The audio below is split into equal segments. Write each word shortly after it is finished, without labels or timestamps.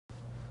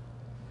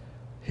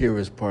Here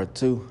is part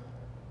two.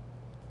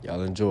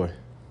 Y'all enjoy.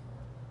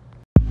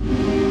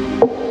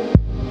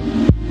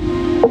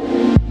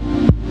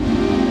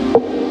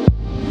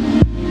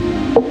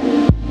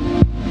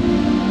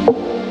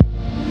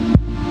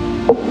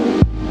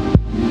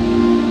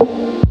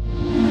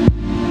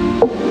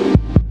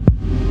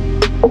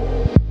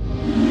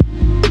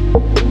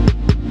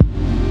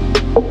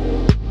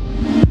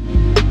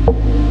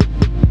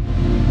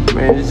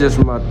 Man, it's just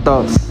my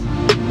thoughts.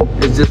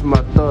 It's just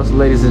my thoughts,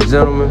 ladies and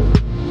gentlemen.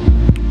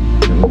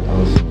 And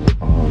also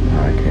all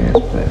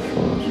podcast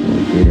platforms,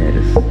 man. Get at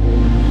us.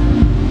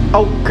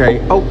 Okay.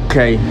 I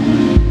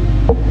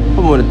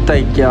want to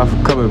thank y'all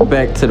for coming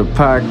back to the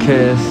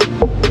podcast.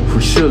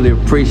 We surely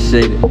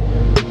appreciate it.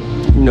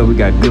 You know, we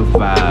got good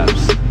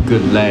vibes,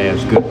 good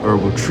laughs, good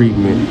herbal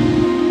treatment.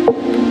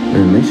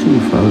 Man, make sure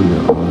you follow me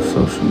on all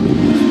social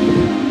medias,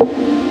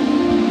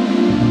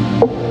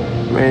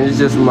 Man, it's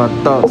just my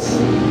thoughts.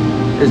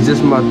 It's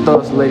just my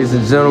thoughts, ladies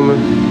and gentlemen.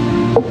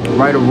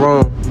 Right or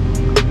wrong.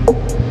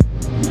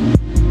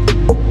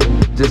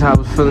 Just how I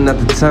was feeling at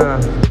the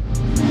time.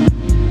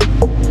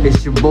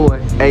 It's your boy,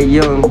 A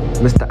Young,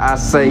 Mr. I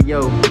Say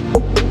Yo.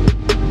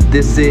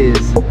 This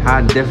is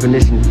High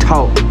Definition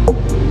Talk.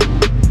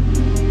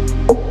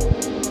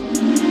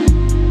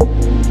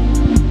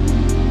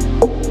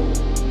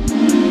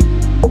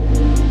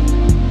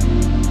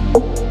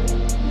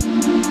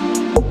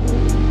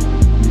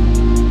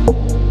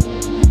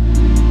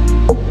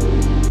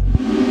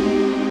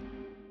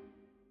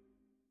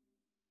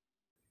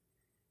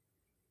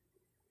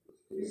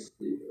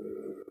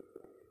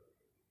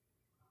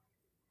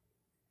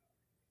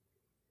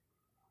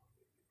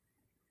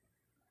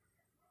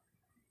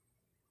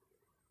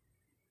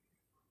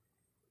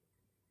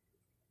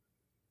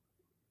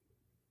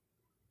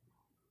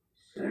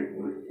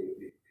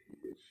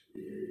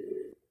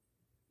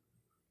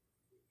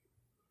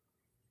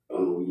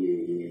 Oh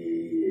yeah.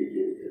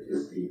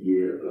 That's the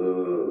year.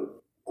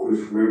 Chris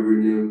River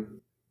and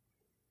them.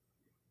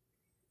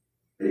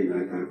 They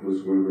like how Chris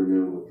River and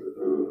them with the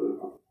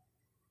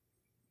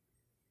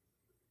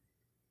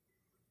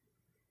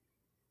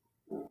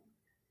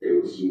there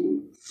was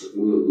some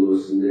little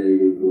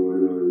shenanigans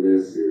going on in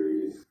that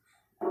series.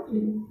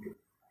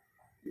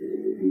 Yeah,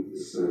 the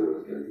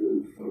Suns got them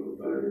fuck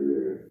about in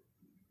there.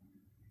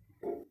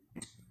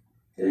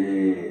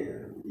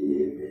 Damn,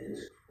 yeah, man,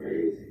 it's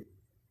crazy.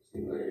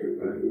 Seems like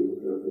everybody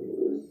was up in the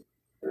West.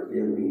 I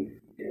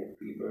mean, yeah,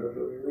 beat by the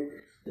fucking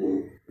Lakers. Yeah, you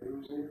know what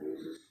I'm saying?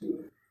 It's just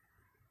shit.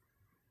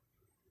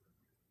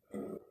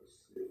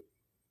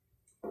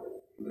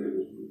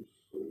 Lakers was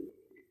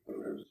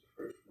that was the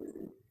first one.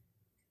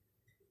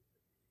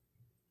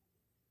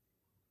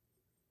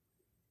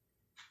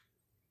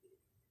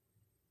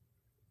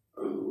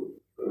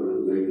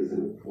 Lakers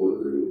in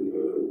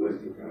Portland,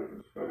 Western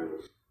Conference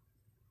Finals.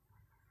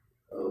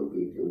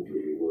 Beat them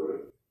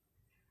 3-1.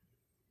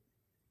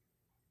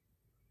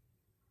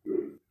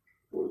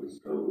 Portland's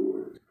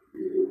over.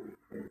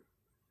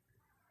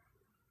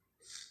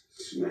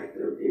 Smacked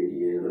up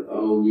Indiana.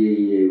 Oh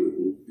yeah.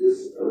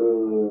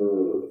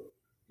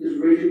 This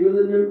Reggie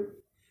Miller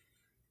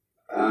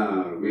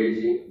now?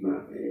 Reggie, my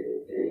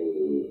bad.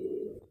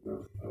 Dang. My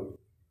fault.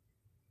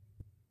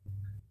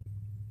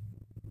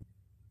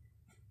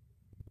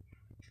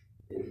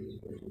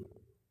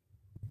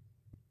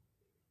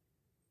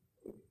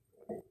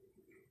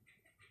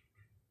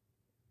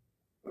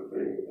 My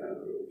bad. I don't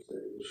know what I'm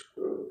saying.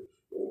 Scroll.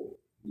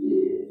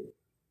 Yeah.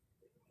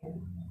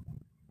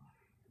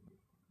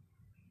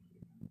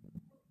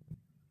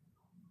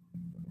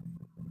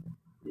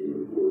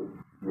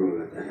 Bro,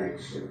 got the hack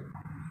shit.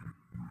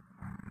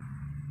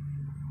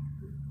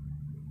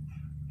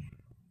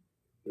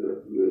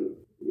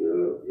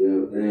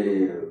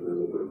 Damn,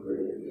 look at my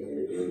friend, man.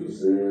 You know what I'm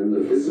saying?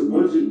 Look, it's a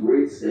bunch of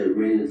greats that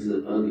ran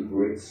into other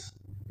greats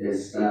that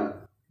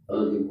stopped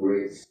other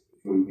greats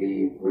from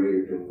being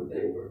greater than what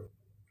they were.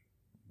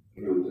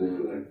 You know what I'm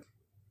saying? Like,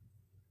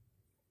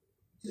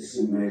 just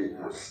imagine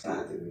how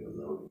Stockton was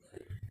alone.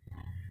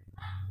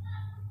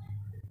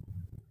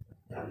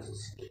 I was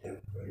just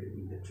kept ready to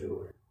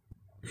enjoy.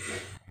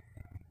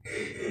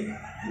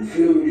 You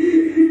feel me?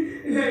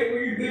 Hey,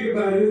 when you think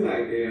about it, it's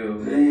like, damn,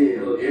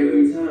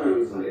 every time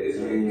it's like,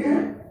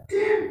 damn,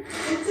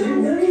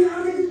 how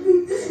niggas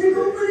beat this nigga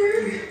over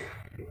there?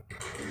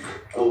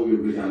 Oh, we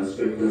gotta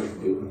expect us to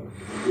do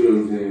it. You know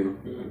what I'm saying?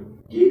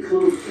 Get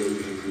close to it.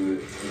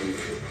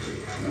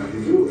 I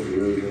can do it, you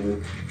know what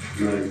I'm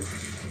saying?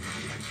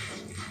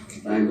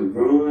 Like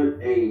LeBron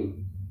ain't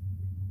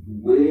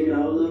win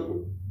all of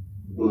them,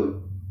 but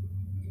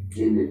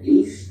in the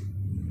East,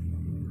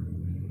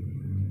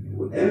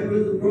 wherever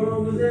LeBron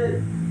was at,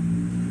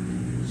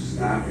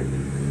 stop it.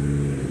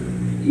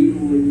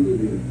 Even when he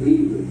was in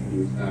Cleveland, he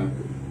was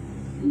stopping.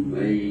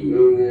 Like, you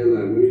know what I'm saying?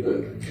 Like, we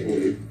like,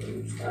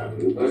 stop it.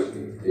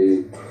 Washington. Then,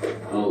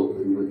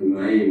 he went to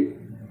Miami.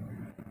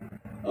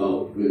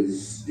 But it's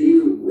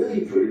still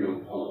really put it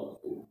on pause.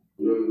 You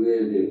know what I'm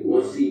saying? Then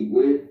once he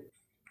went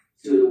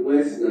to the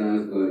West now,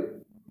 it's like,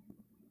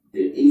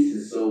 the East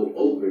is so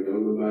open,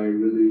 don't nobody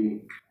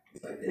really,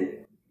 it's like,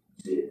 damn,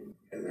 shit.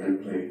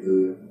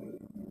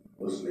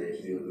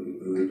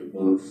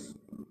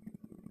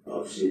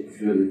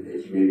 Philly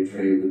that you made a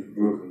trade with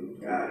Brooklyn.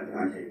 God,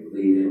 I can't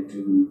believe that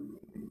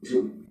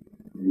two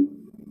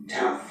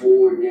top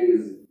four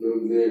niggas, you know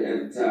what I'm saying, at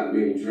the top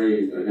making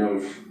trades. I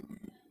don't.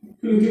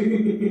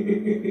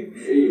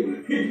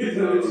 Anyway.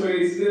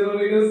 Trade still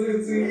make no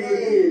sense to you. Man,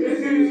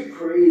 this is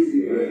crazy,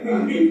 but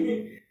I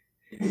think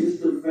just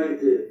the fact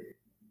that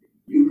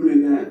you could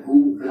have got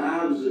Google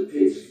Gobs of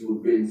picks for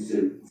Ben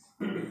Simmons.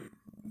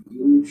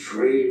 You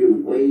traded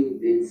away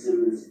Ben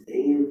Simmons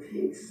and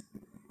picks.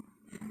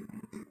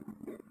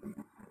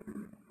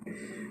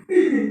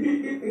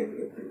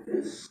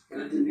 That's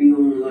got to be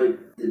on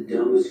like the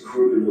dumbest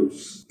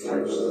criminals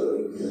type stuff.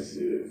 That's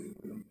it.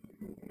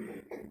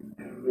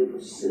 That make no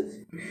sense.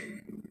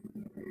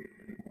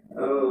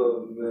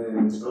 Oh man.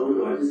 I don't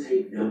know, I just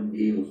hate dumb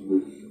deals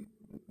with you.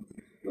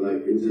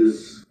 Like, it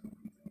just,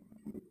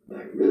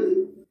 like,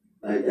 really?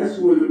 Like, that's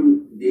one of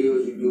them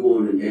deals you do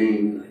on the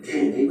game. Like,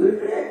 damn, they went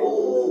for that.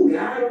 Oh,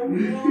 got him.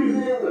 You know what I'm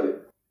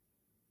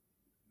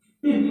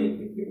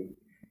saying?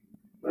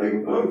 Like,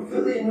 if I'm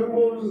Philly and them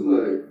boys,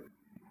 like,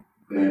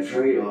 got a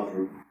trade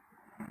offer.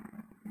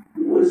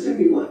 You want to send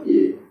me what?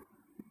 Yeah.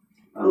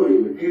 I don't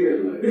even care.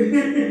 Like,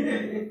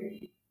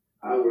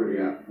 I already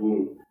got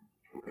boom.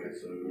 Okay,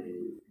 so I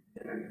mean,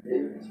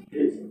 damn, that's a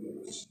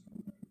piss.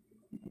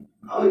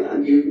 Oh,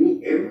 y'all give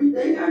me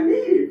everything I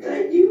needed.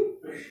 Thank you.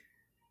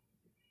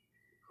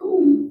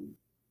 Cool.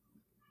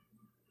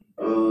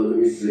 Let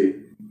me see.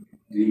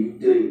 Do you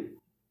think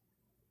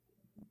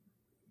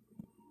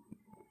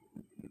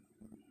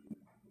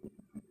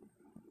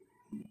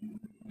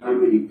how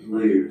many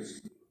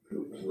players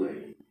could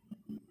play,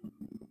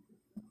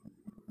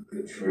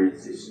 could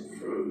transition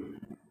from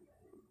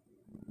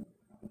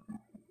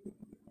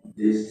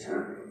this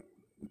time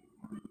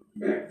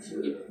back to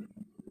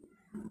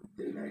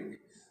the 90s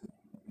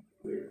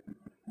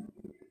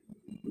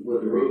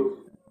What, the rules?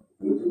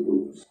 with the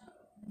rules?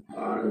 I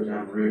know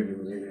John Brandon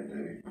was in that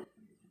thing.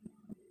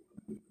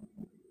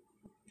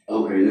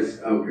 Okay, let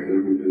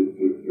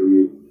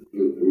me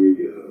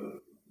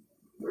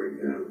break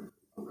down.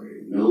 Okay,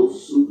 no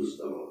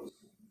superstars,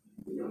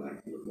 you know, like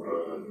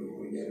LeBron or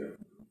whatever,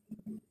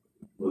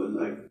 but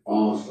like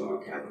all-star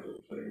capital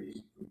players.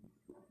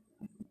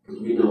 Because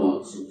we know all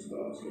the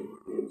superstars, you know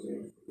what I'm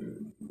saying?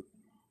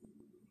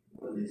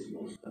 Well, at least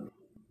most of them.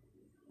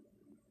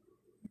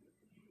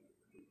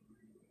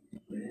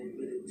 There ain't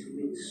really too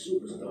many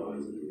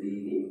superstars in the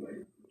league anyway.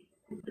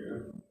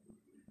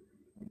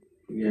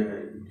 Yeah.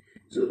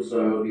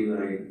 Superstar would be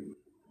like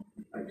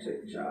you said,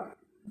 Ja,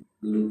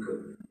 Luka,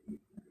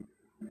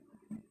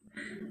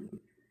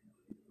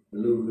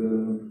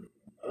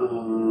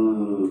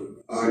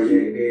 RJ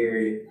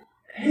Barrett.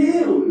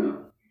 Hell no.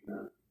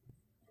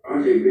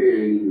 RJ Barrett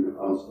ain't even an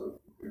all-star.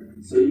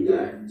 So you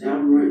got Ja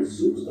Morant,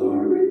 superstar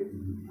already?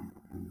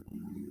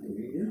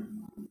 Yeah.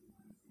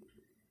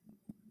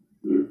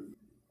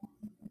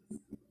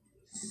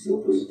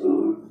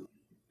 Superstar.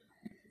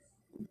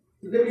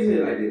 Let me say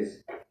it like this.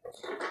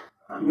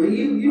 When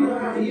you know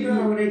how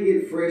when they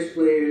get fresh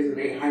players and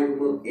they hype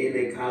them up in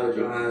their college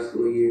or high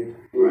school year,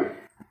 Right.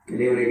 and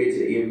then when they get to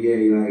the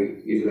NBA,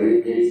 like it's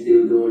like And he's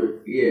still doing it?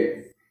 yeah.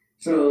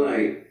 So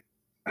like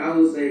I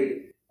would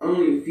say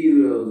only a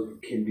few of those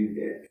can do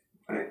that.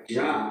 Like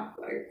Ja,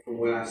 like from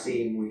what I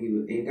seen when he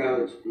was in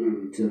college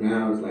till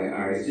now, it's like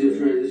all right, Still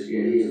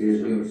transitioning. yeah, still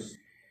doing it.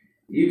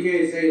 You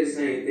can't say the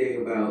same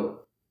thing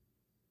about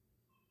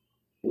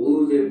what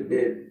was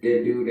that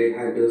dude they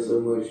hyped up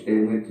so much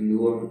that went to New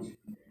Orleans.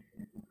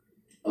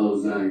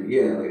 Oh, Zion.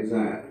 Yeah, like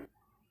Zion.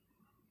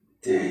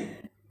 Dang.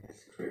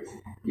 That's crazy.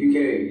 You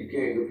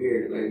can't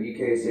compare it. Like you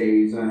can't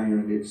say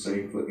Zion did the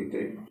same fucking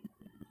thing.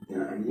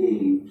 Nah, he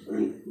ain't even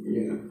playing.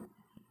 Yeah.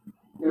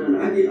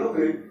 No, I did.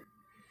 Okay.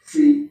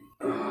 See,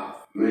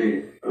 oh,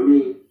 man. I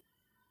mean,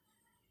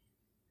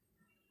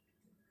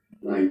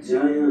 like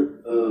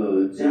Giant,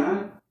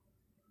 Ja,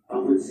 I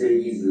would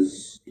say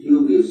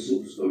he'll be a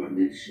superstar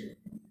next year.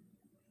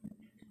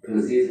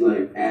 Because he's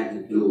like at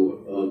the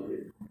door of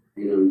it.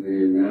 You know what I'm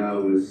saying? Now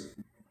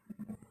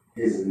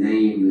his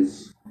name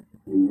is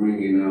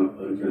ringing out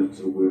enough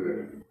to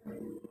where,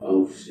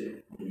 oh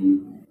shit,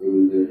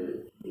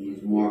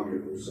 he's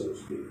marketable, so to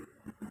speak.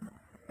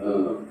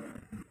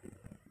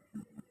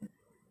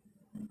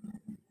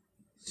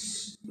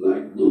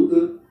 Like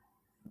Luka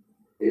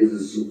is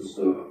a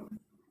superstar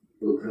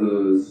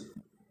because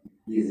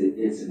he's an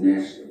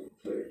international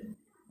player.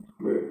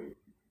 Right.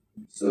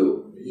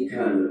 So he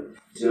kind of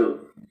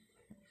jumped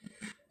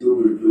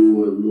through the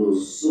door a little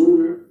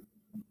sooner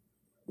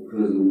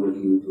because of what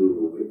he was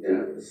doing with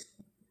Dallas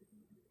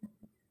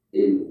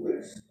in the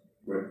West.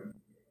 Right.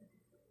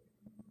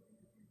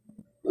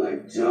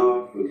 Like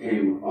Ja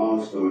became an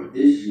all-star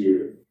this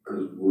year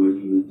because of what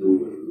he was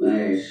doing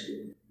last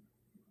year.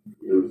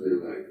 You know what I'm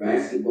saying? Like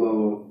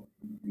basketball,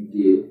 you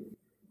get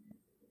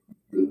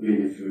the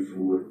benefit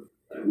from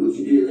what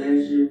you did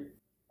last year.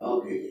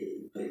 Okay, yeah,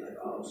 you play like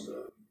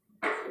all-star.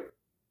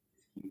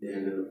 Keep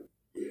that up.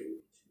 Yeah.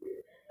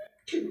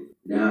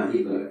 Now he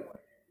like,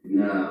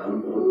 nah,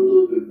 I'm a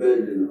little bit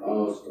better than the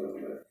all-star.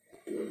 Like,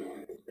 you know,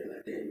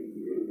 like, damn,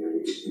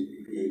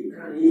 you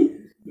kind of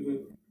is.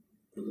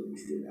 But look, we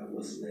still got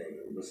what's his name?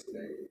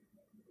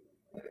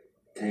 Like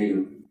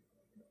Tatum,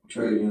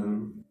 Trae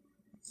Young.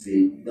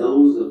 See,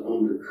 those are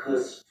on the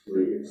cusp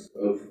players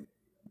of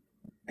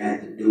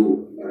at the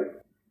door. Like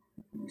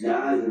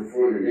Ja's in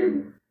front of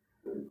them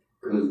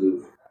because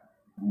of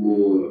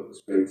more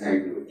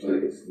spectacular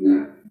players.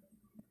 Not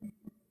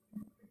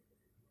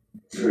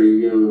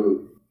Trae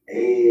Young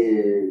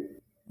and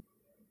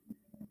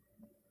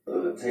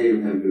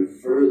Tatum have been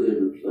further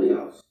in the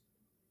playoffs,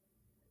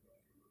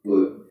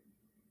 but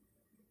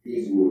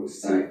he's more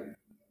exciting.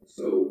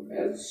 So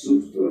as a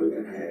superstar, you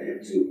gotta have that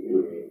too. You know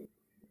what I mean?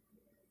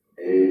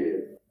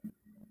 And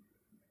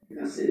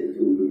like I said, the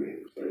Uberman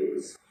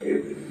plays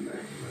every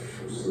night.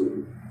 Like, so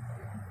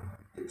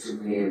the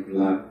two-hand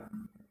block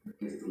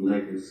against the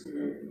Lakers,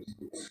 man. The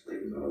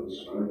Lakers always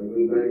find a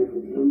way back in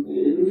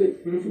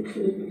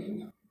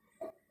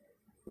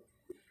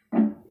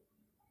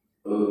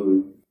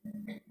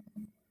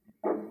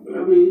but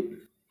I mean,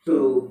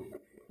 So,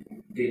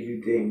 did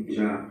you think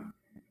Ja,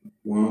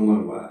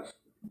 one-on-one wise,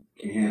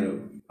 can handle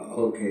a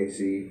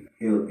OKC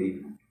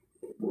healthy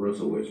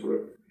Russell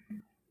Westbrook?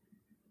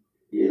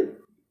 yeah.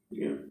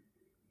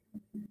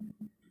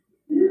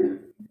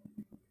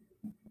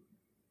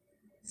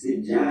 See,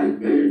 Ja is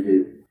better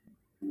than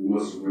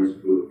Russell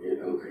Westbrook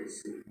and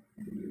OKC.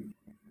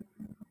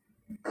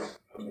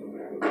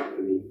 Let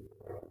me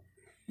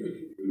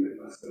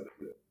make myself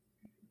clear.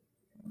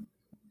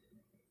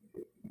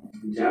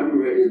 Ja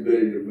Morant is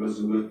better than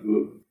Russell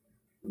Westbrook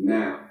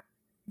now.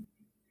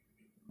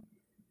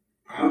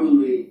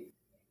 Probably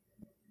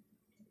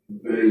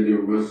better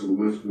than Russell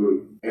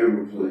Westbrook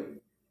ever played.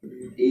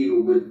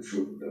 Even with the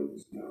triple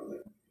doubles and all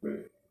that.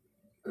 Right.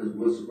 Because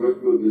Russell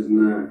Westbrook is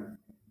not,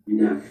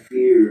 you're not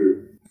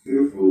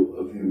fearful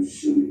of him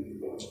shooting the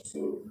ball.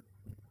 So,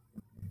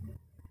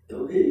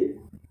 go ahead.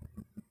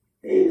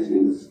 And this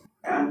nigga's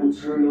apple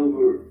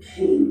turnover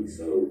king.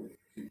 So,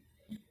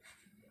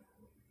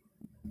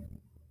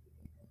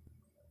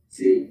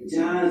 see,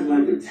 Ja's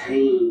like a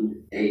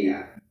tamed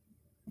AI.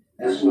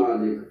 That's why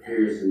the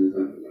comparison is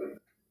like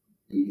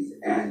he's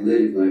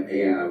athletic like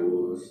AI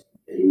was,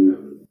 and you know,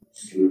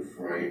 slim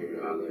frame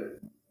and all that.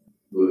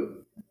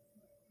 But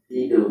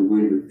he know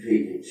when to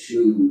pick and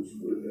choose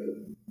with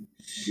the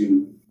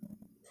shoot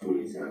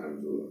 20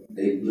 times. Or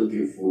they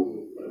looking for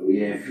him. Like we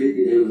had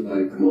 50, they was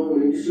like, come on,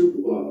 nigga, shoot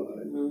the ball. Like,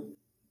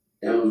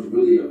 that was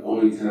really the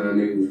only time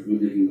they was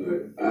really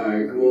like,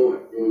 alright, come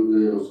on, you know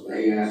what I'm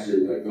saying? AI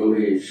shit, like, go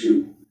ahead and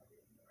shoot.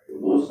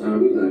 But most of the time,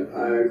 we like,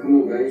 alright, come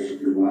on, man, shoot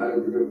this wide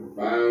open,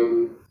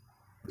 bam.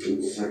 I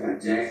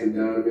got Jackson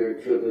down there,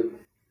 killing.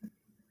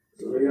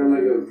 So they got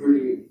like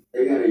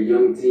they got a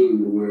young team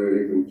to where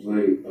they can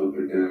play up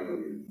and down.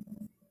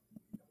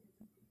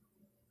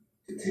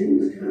 The team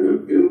is kind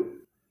of built.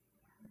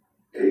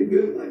 They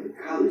built like a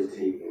college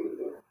team on it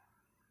though.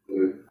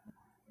 But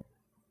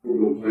we're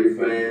gonna play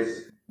fast.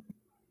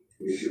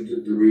 We shoot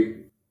the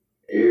three.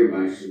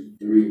 Everybody shoot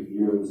the three. You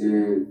know what I'm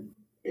saying?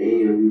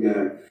 And we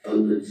got a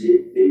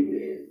legit big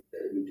man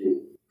that we can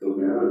go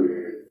down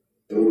there and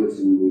throw it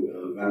to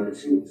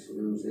Valanciunas. You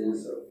know what I'm saying?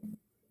 So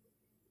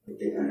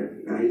they got a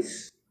nice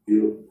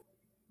built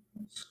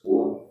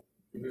squad.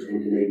 And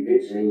then they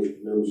bench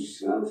ain't no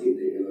slouch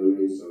either. You know what I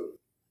mean? So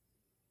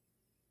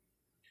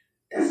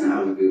that's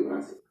how I feel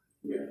about it.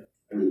 Yeah.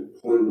 I mean,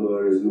 point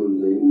guard is one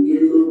thing. You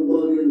get a little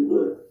bugging,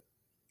 but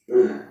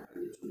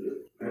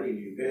I need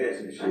you fast.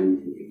 I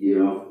need you to get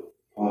off the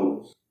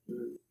pause.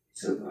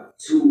 It's about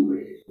 2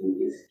 minutes who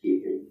is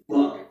giving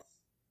buckets.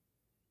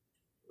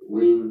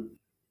 Wing,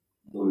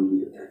 gonna do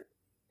your thing. You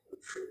know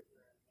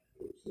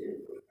what I'm saying?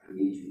 But I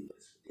need you to play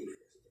some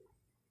defense.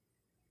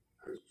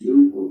 Because you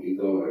will be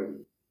guarding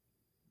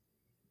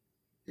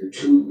the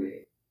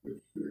 2-man. I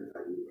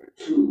need my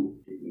 2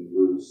 to be, you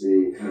know what I'm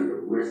saying, kind of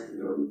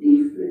resting on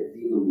defense.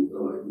 He's going to be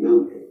guarding your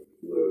man.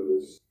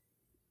 Whereas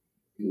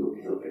he's going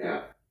to help it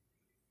out.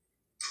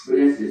 But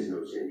that's just, you know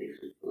what I'm saying,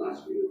 different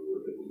philosophy of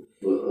it.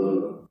 But,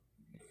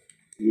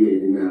 yeah,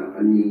 now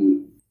I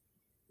need,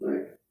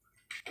 like,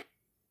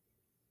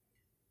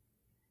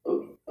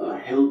 a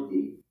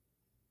healthy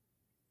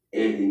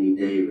Anthony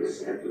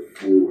Davis at the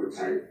 4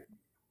 type.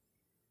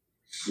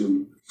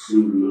 Shoot a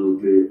little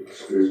bit,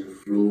 stretch the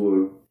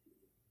floor.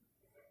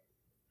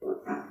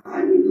 But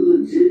I need a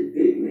legit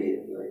big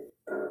man, like,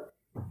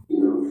 you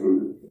know, from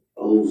the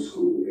old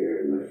school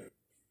era. Like,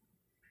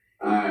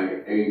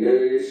 alright, ain't none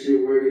of this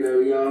shit working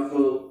out y'all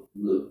for.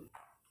 Look,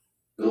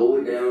 throw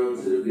it down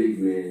to the big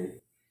man.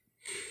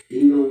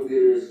 He gonna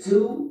get us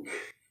 2,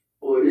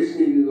 or this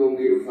nigga gonna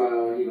get a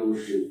foul, he gonna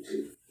shoot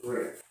 2.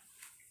 Right.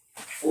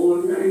 Or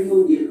if not, he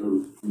gonna get a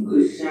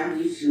good shot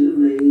he should have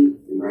made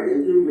right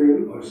at the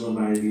rim. Or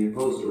somebody being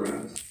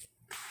posterized.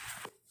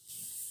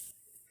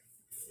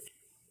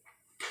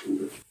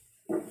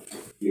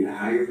 Get a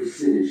higher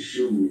percentage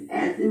shooting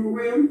at the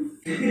rim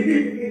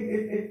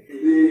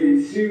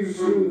than shooting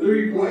from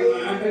 3-point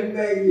line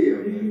back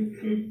here.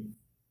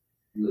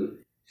 Look,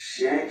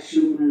 Shaq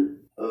shooting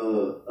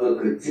a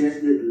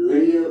contested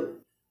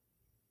layup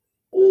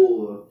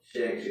or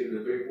Shaq shooting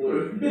a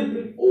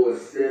 3-pointer. Or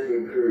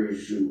Stephen Curry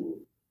shooting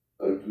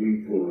a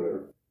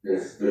 3-pointer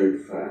that's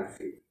 35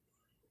 feet.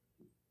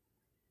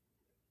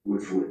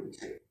 Which one you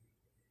take?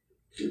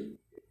 Shoot.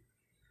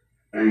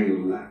 I ain't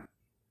gonna lie.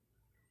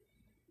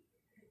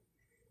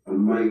 I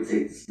might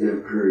take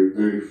Steph Curry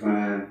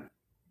 35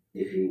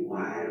 if he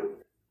wide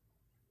open.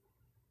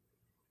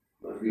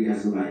 But if he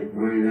got somebody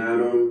burning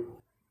out on him,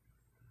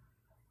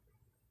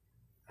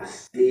 I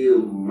still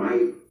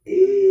might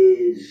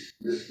edge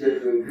the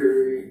Stephen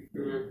Curry.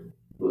 Mm-hmm.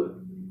 But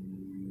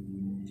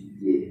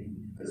yeah,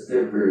 because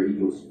Steph Curry, he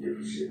doing some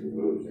different shit. You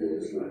know what I'm saying?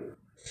 It's like,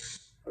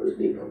 I just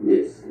think I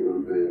miss. You know what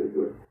I'm saying?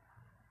 But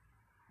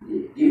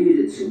yeah, give me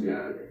the 2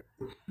 down there.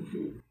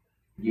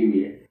 Give me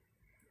that.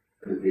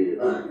 Because then,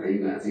 now you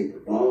got to take the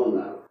ball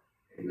out.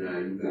 And now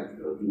you got to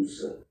go do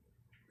something.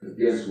 Because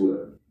guess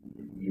what?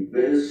 You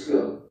better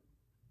score.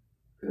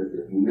 Because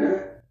if not,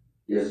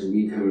 guess what?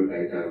 We coming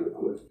back down the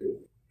court.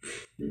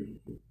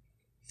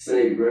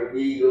 Say, bro, here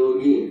you go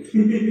again.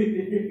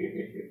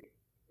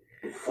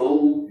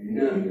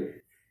 4-0.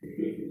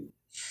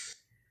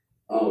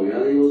 Oh,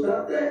 y'all ain't gonna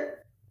stop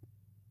that?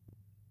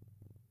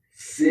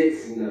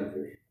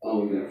 6-0. Oh,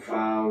 we got a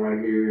foul right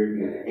here. We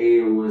got an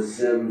 8-1,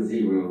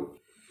 7-0.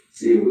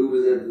 See, we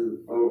was at the,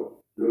 you know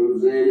what I'm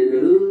saying, in the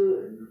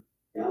hood.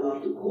 Y'all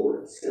off the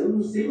court.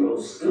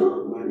 7-0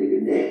 skunk, my nigga.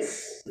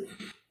 Next. The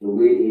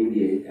win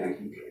NBA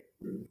package.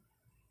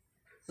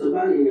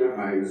 Somebody in your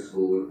high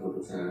school a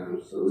couple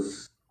times, so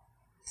it's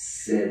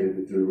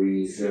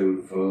 7-3,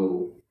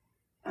 7-4.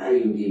 I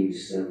even give you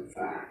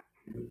 7-5.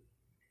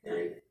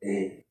 Like,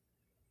 damn.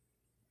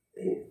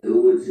 They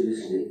threw it to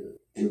this nigga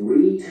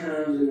 3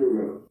 times in a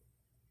row.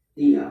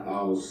 He got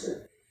all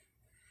 7.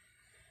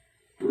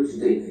 What you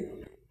think?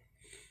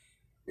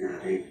 Nah,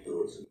 they ain't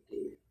throw it to him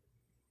again.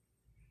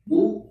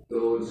 Whoop,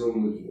 throw it to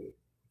him again.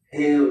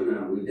 Hell no,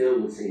 we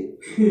done with him.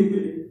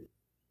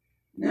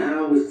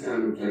 Now it's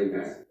time to play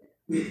basketball.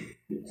 You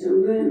know what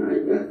I'm saying? Now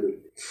you got to.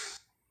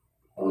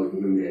 Oh, you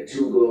remember that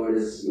 2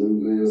 guards, you know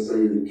what I'm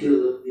saying, the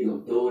killer, he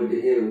gonna throw it to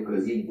him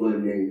because he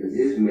wasn't there, because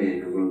his man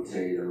to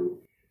rotate on.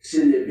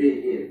 Shouldn't have been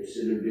him,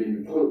 should have been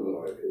the point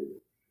guard,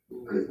 dude.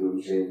 Because, you know what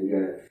I'm saying, we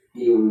got,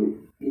 he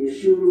a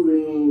shooter,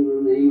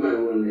 man, you might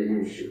want to let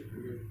him shoot.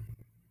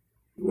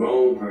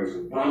 Wrong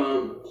person,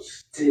 bomb,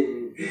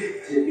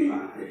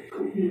 10-5.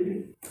 Cool.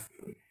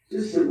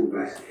 Just simple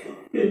basketball.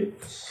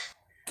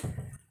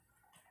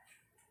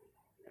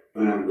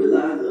 But I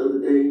realized the other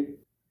day,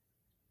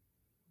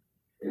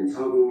 and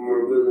talking with my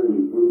brother, you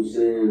know what I'm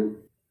saying,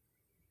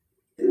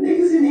 the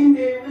niggas in the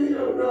NBA really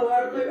don't know how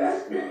to play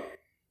basketball.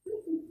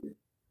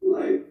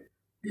 Like,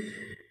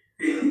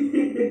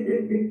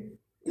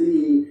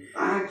 the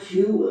IQ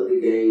of the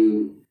game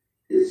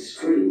is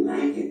straight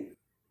lacking.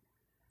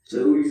 So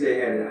who you say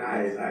had the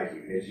highest IQ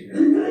that you know?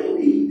 The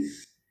 90s.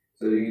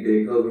 So do you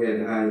think Kobe had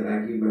the highest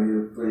IQ by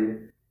him playing?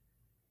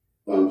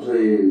 While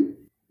playing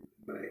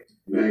back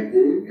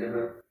then?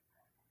 Uh-huh.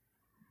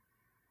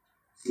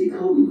 See,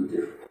 Kobe was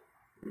different.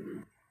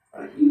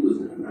 Like, he was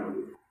an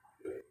anomaly.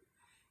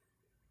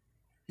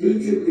 He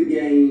took the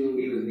game.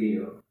 He was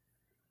Neo.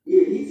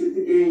 Yeah, he took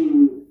the game.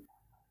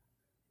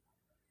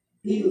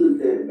 He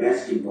looked at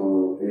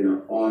basketball in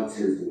an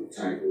autism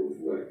type of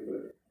way.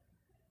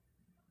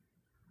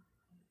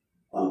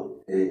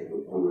 Oh, damn,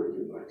 I'm going to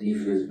do my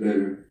defense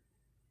better.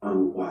 I'm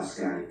going to watch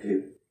Scottie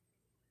Pippen.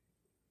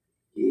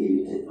 Yeah,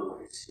 you think, oh,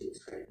 it's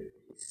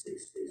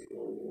 6'6",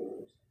 long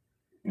arms.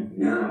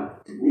 Nah,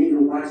 the nigga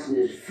watching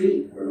his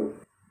feet, bro.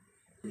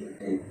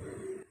 Like,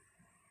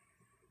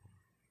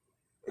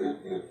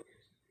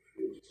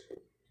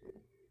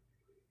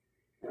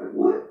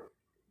 what?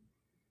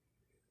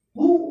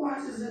 Who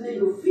watches a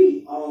nigga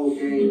feet all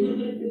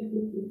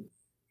game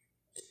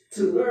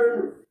to learn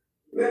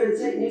better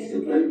techniques to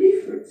play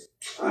defense?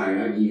 Alright,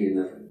 I'll give you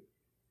nothing.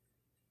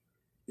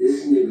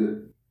 This nigga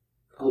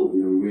Kobe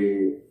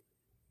read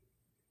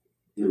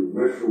the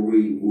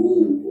referee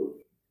rule book.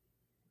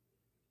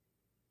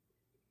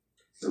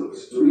 So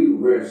there's 3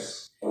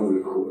 refs on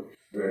the court.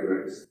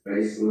 Right. It's the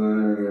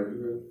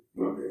baseline.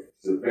 Okay.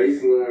 So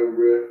baseline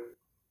ref.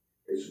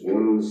 There's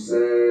one on the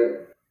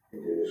side,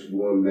 and then there's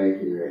one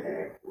back in the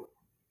half court.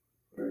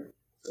 Right.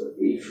 So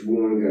each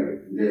one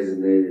got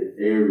designated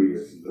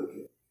areas to look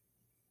at.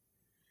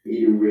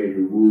 He read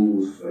the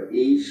rules for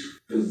each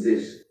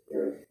position.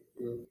 Right.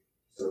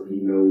 So he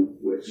know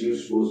what you're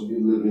supposed to be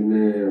looking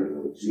at. I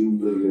know what you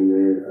looking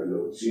at. I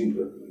know what you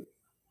looking at.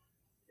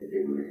 And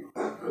then when I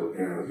go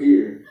down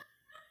here,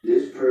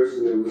 this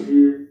person that was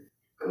here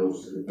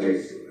goes to the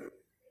baseline.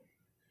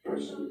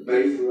 Person on the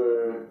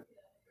baseline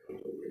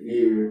comes over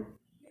here.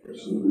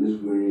 Person on this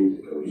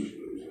wing goes to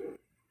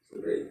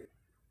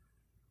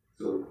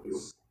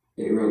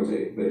They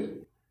rotate,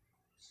 basically.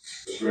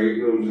 straight,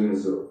 you know what I'm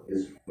saying? So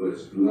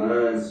it's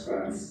blind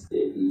spots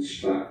in each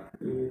spot.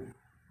 Mm-hmm.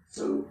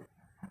 So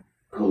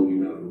Kobe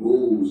know the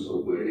rules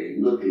of where they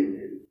looking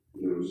at,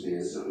 you know what I'm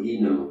saying? So he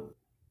know,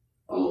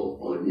 oh,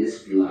 on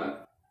this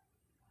block,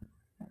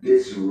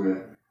 this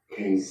rep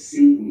can't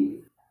see me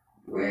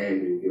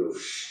grabbing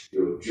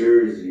your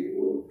jersey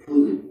or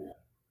pulling you.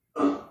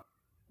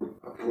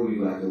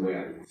 the way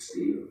I can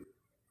steal.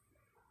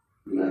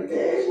 Like,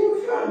 that's your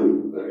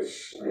phone. Like, I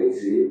ain't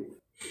see it.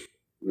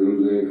 You know what I'm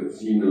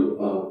saying?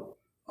 Because,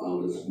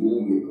 all this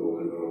movement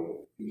going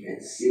on, you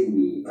can't see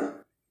me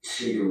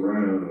cheat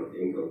around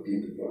and go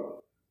get the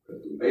ball.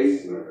 Because the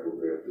baseline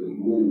over there to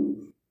move.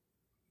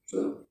 So,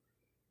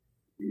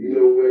 if you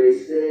know where they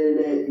stand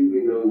at, you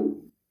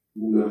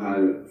know how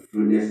to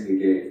finesse the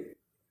game.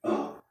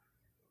 Oh,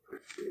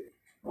 shit.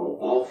 On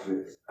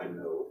offense, I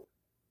know.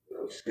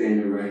 I'm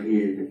standing right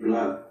here at the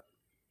block.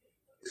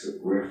 It's a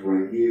ref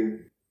right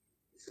here.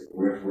 It's a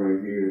ref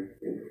right here.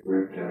 And the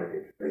ref down at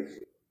the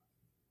basement.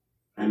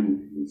 I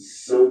mean,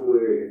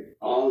 somewhere,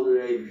 all of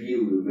their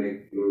view to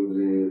make, you know what I'm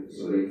saying,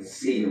 so they can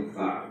see them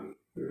follow me.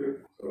 Mm-hmm.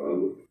 So I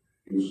would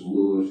do some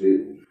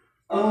bullshit.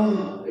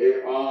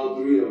 And all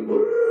three of them,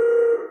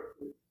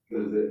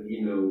 because,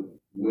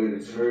 where to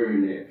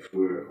turn at,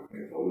 where,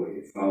 if I want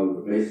to follow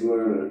the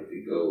baseline, I need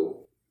to go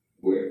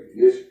where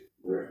this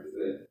ref is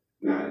at.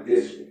 Not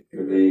this one,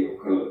 because they ain't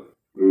gonna come.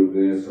 You know what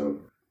I'm saying?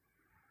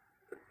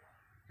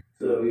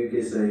 So you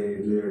could say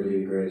literally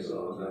the greatest of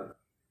all time.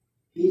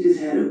 He just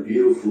had a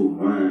beautiful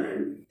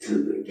mind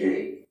to the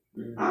game.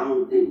 Mm-hmm. I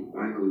don't think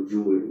Michael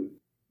Jordan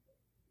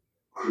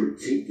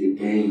critiqued the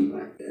game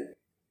like that.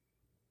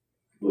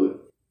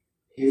 But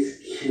his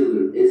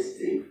killer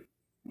instinct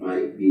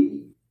might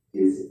be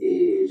his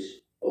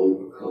edge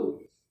over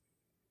Kobe's.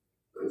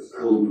 Because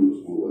Kobe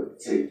was more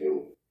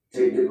technical,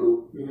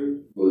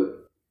 but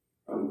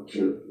I'm gonna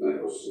kill it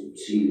like on some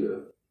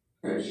cheetah.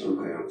 Okay, I'm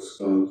gonna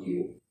stalk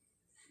you.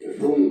 And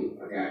boom,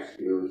 I got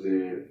you. You know what I'm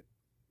saying?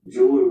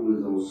 Jordan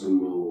was on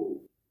some old.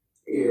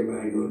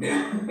 Everybody go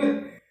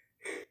down.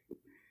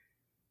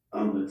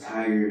 I'm a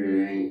tiger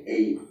that ain't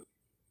ate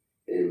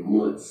in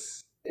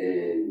months,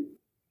 and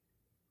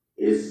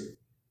it's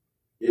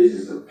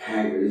just a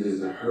pack, it's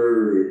just a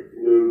herd.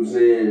 You know what I'm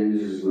saying?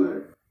 It's just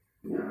like,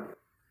 nah,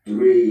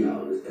 3 of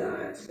y'all is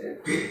dying today.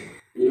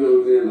 You know what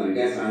I'm saying? Like,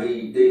 that's how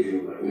he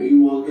thinking. Like, when he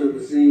walked up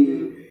the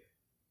scene,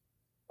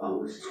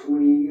 oh, it's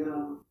 20 of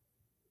y'all?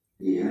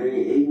 Yeah, I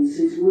ain't ate in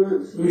 6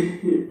 months.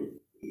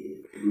 Yeah,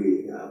 3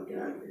 of y'all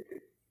got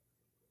it.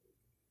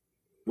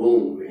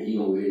 Boom, man, he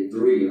gonna hit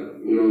 3 of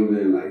them. You know what I'm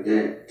saying? Like,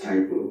 that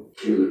type of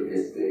killer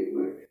instinct.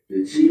 Like,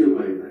 the cheetah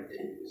might be like,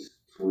 damn, it's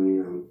 20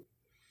 of them.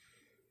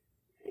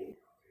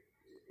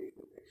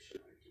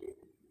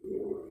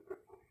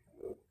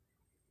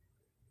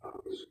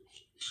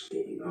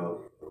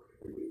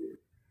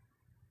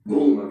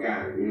 Boom, I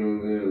got it. You know what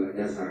I'm saying? Like,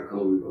 that's how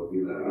Kobe gonna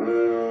be like,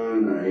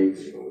 nah, I ain't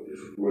just gonna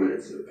just run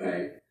into the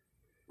pack.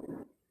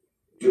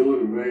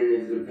 Jordan running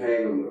into the pack,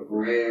 I'm gonna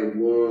grab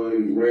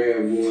one,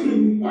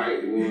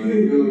 bite one.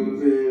 You know what I'm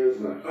saying?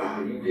 It's like,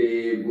 you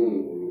dead,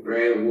 boom.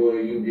 Grab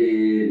one, you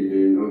dead, and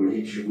then I'm gonna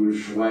hit you with a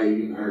swipe,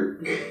 you hurt.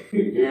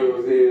 You know what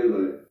I'm saying?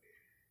 Like,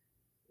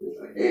 it's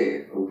like,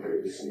 damn, okay,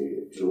 this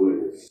nigga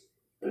Jordan is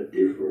a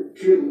different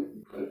killer.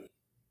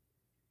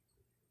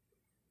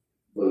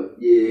 But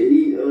yeah,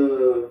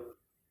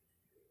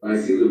 I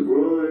see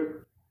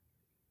LeBron,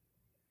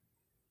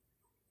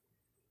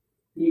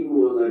 he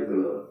more like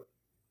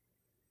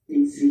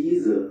he's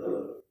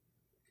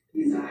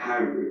a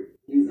hybrid.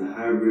 He's a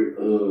hybrid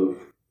of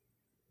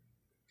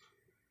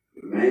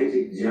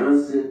Magic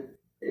Johnson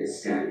and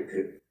Scottie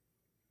Pippen.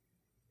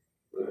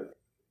 But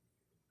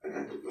I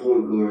got the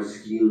point guard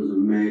skills of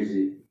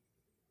Magic.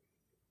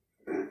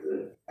 I got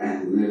the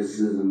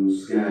athleticism of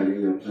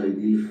Scottie. I play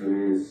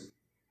defense.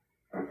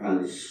 I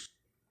probably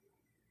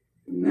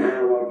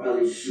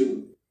shoot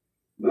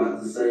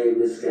about the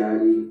same as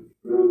Scottie. You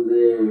know what I'm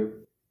saying?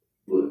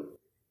 But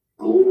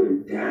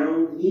going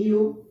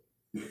downhill,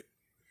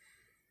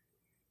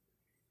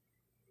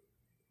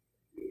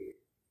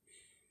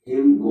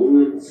 him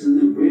going to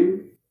the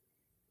rim,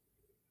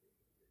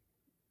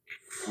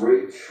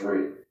 freight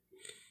train.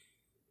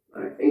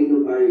 Like,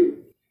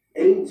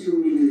 ain't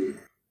too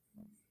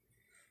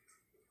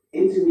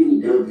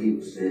many dumb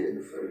people standing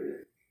in front of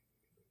that.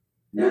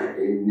 Not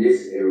in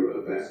this era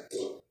of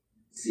basketball.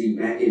 See,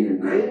 back in the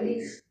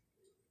 90s,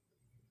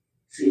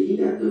 he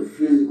got the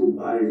physical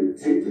body to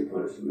take the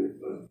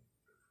punishment, but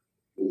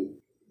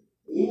you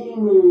ain't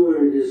gonna want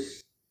to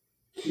just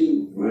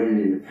keep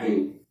running in the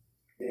paint,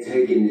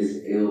 taking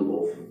this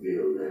elbow from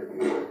Bill that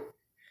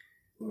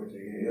Or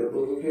taking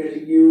elbow from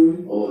Patrick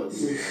Ewing. Or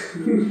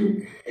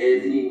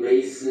Anthony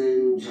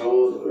Mason,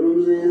 Charles, you know what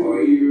I'm saying?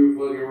 Or you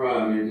fucking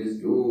Rodman,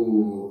 just,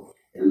 ooh.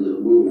 And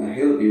look, a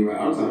healthy Rob.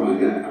 I'm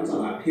talking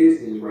about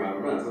Pistons Rob.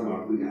 I'm not talking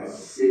about we got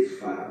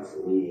 6'5",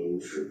 so we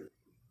ain't tripping.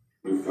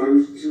 The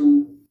first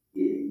 2,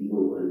 yeah, you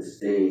gonna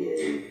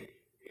understand.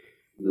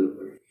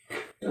 Look,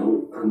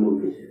 don't come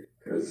over here,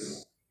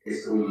 because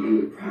it's gonna be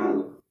a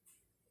problem.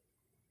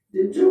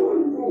 The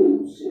Jordan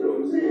rules, you know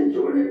what I'm saying?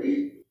 Jordan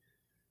did.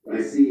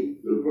 I see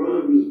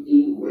LeBron be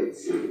eating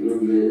weights, you know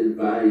what I'm saying? His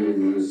body is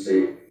in the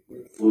shape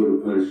for the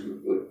punishment,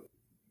 but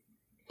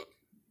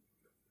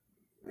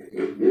like,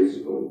 this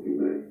is gonna be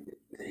like,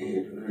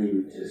 damn, I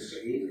even just.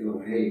 He was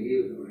gonna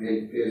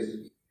hate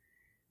Pistons.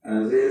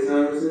 Isaiah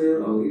Thomas said, he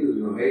was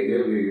gonna hate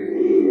that nigga.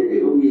 Yeah, they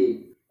gonna be,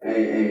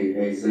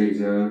 hey, St.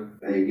 John,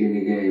 Hey, get in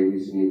the game. We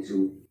just need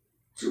two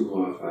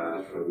hard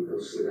fives before we go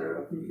sit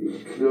down. You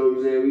know what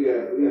I'm saying? We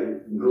got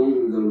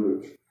goons on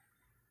it.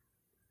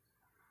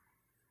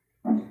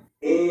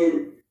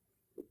 And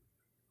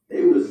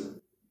it was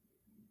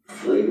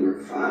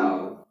flagrant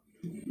foul.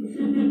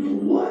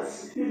 What?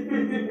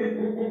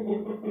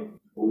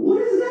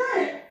 What is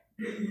that?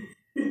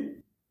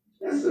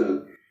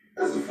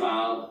 That's a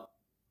foul.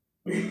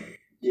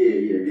 Yeah,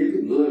 get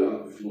the blood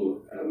off the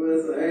floor. I mean,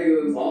 that's an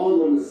Angles.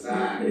 Ball on the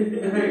side.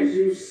 What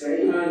you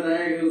say? How's the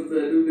Angles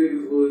that them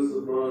niggas was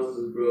some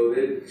monsters, bro.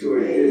 That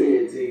Detroit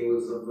Pistons team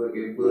was some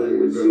fucking blood,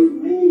 What bro. you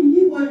mean?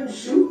 He wasn't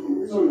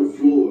shooting. It's on the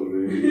floor,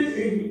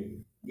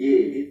 man.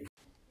 Yeah.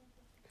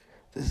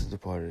 This is the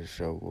part of the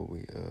show where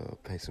we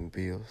pay some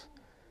bills.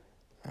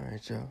 All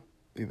right, y'all.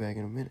 Be back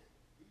in a minute.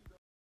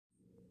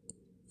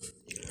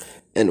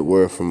 And a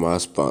word from our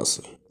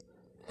sponsor.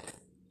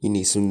 You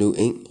need some new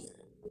ink?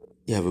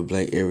 You have a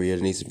blank area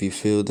that needs to be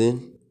filled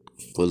in?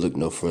 Well, look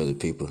no further,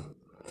 people.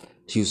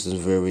 Houston's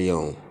very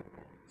own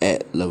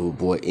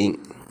 @Loverboy Ink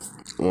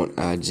on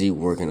IG,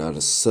 working out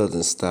a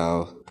Southern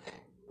style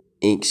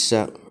ink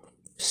shop.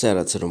 Shout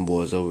out to them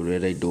boys over there.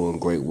 They doing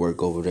great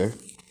work over there.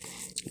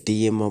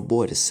 DM my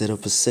boy to set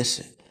up a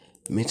session.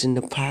 Mention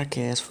the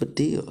podcast for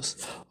deals.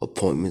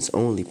 Appointments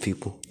only,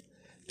 people.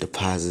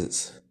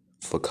 Deposits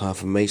for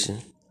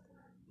confirmation.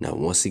 Now,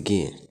 once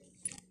again,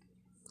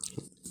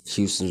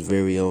 Houston's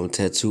very own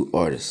tattoo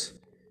artist.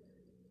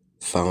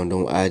 Found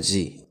on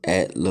IG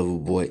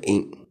 @Loverboy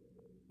Ink.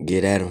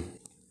 Get at him.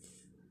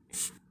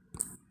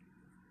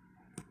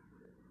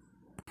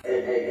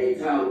 Hey,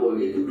 Cowboy,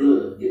 get the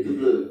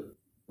blood.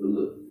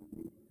 Look.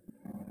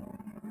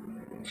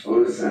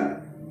 On the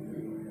side.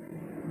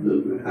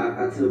 Look, man,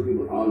 I tell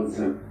people all the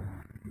time.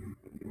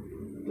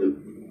 The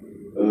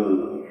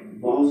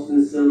Boston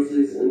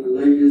Celtics and the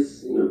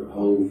Lakers, you know, the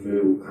whole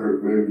film with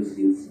Kurt Rambis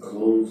gets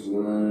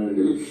clothesline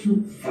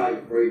and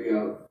fight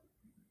breakout.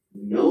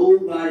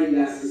 Nobody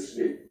got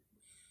suspended.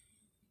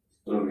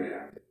 Throw that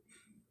out there.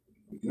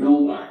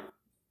 Nobody.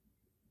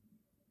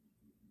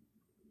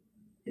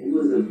 It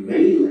was a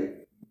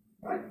melee.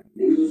 Like,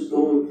 niggas was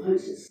throwing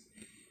punches.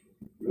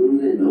 You know what I'm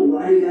saying?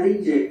 Nobody got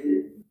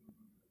ejected.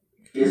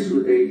 Guess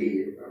what they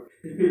did, bro?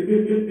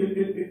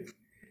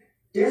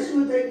 Guess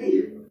what they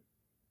did, bro?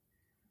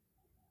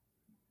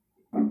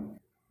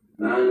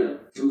 Line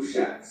up, 2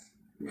 shots.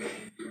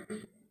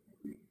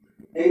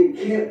 And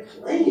kept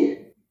playing.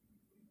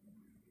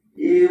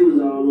 Yeah, it was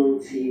all on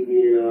TV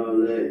and all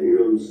that, you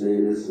know what I'm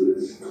saying?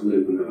 This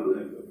clip and all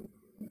that,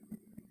 bro.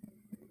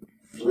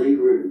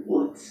 Flagrant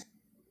what?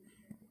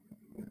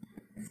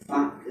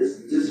 It's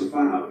just a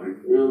foul, man.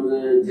 You know what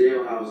I'm saying?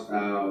 Jailhouse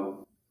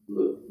style.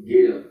 Look,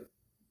 get up.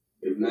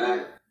 If not,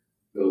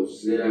 go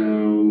sit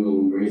down, go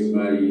bring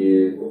somebody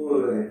in.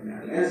 Boy,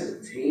 now that's a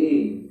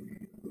team.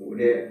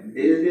 That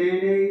this day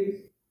and age,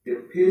 the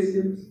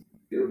Pistons,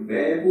 the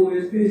bad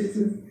boys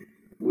Pistons,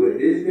 with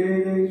this day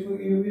and age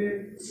fucking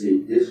event.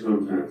 See, this is what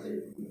I'm trying to say.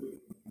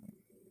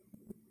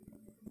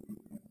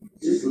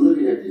 Just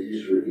looking at the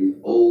history of these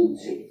old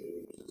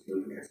teams, just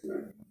looking at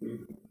tonight,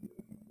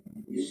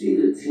 you see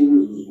the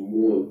teams was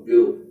more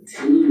built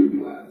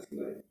team-wise,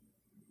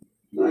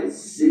 like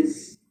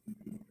 6,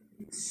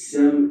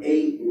 7,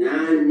 8, 9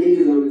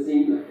 niggas on the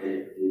team, like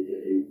that.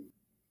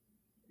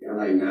 Got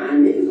like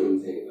 9 niggas on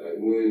the team. Like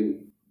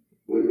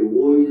when the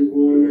Warriors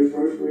won their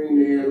first ring,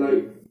 they had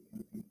like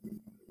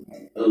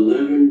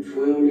 11,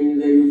 12 niggas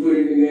they could put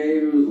in the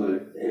game. It was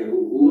like, damn,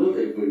 who else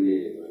they putting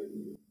in? Like,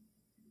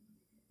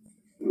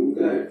 we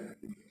got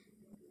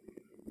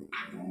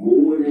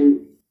more than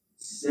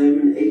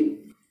 7, 8.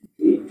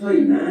 We play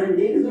 9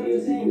 niggas on the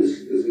team.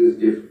 It's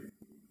different.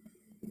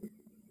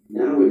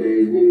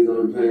 Nowadays, niggas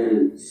only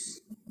playing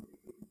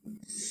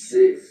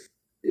 6.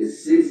 It's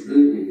 6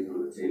 good niggas on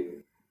the team.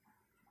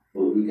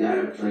 But we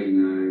gotta play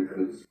 9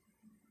 because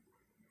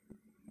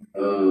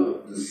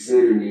the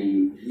center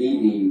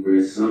need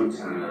rest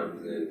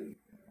sometimes, and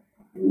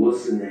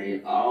what's the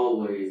name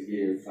always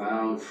getting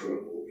foul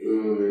trouble. You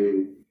know what I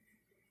mean?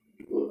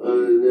 But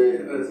other than that,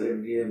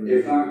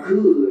 if I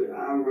could,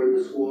 I'd run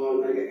the squad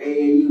like an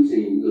AAU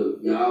team.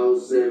 Look, y'all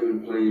 7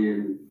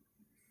 playing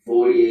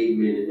 48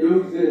 minutes. You know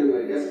what I'm saying?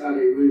 Like that's how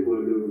they really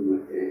want to do it.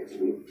 Like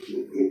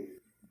that.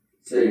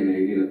 Say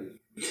man, get up.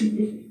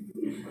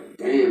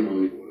 Damn, I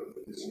only want to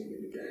put this nigga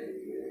in the game,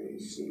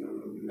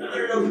 man. None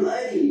of the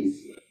plays.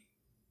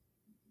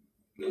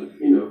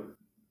 You know.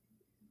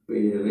 But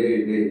yeah,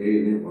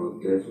 they most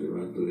definitely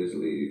run through this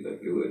league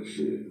like it was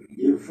shit.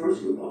 Yeah,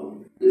 first of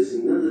all, there's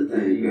another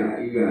thing. You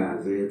got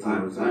Isaiah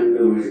Thomas. I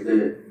noticed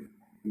that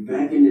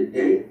back in the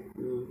day,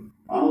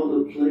 all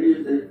the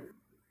players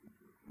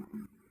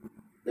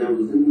that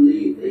was in the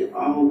league, they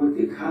all went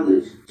to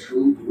college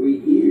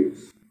 2-3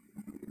 years.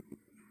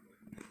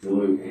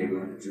 Jordan came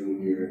out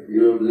junior, you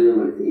know what I'm saying?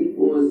 Like these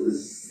boys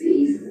this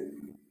season.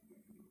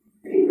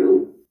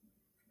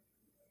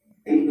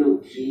 Ain't no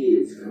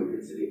kids coming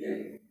into the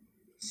game,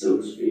 so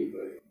to speak,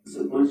 but it's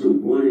a bunch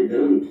of one and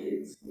done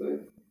kids.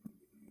 But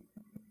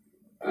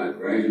I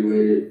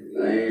graduated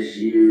last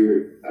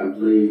year. I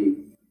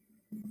played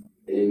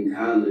in in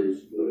college,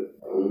 but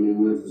I only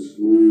went to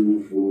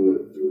school for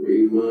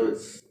 3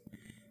 months.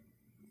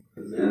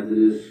 Because after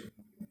this,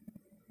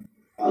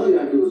 all you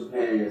gotta do is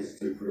pass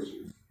to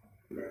Christmas.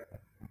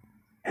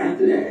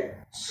 After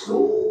that,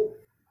 school,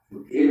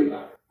 forget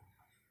about it.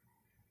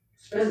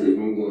 Especially if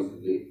I'm going to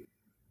the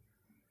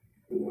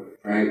I'm going to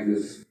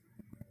practice.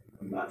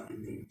 I'm about to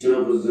get these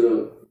jumpers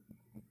up.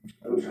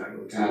 I'm trying to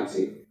go top 10.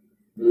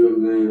 You know what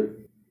I'm saying?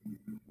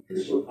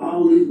 It's what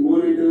all these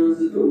one and dones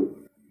to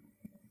do.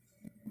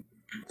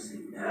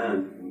 See, now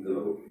you can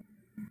go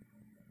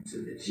to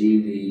the G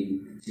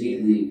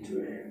League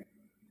draft.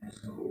 That's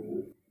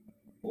cool.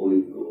 Or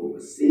you can go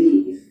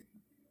overseas.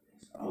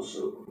 That's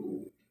also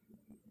cool.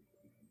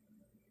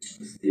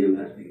 But still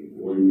have to be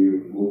 1 year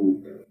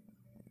removed though.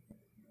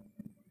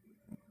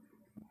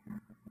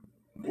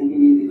 I think you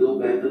need to go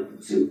back up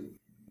to 2.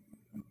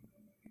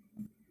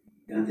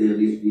 Got to at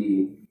least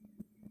be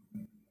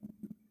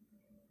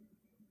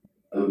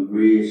a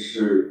red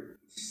shirt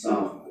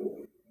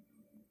sophomore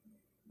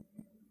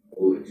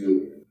or a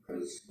junior,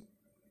 because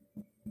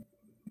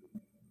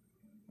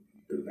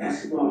the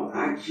basketball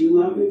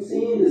IQ I've been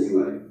seeing is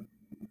like,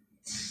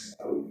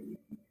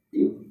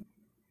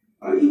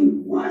 are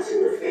you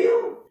watching the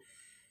film?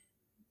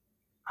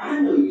 I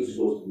know you're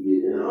supposed to be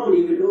there. I don't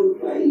even know the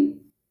play.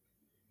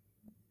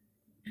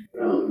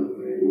 But I don't know,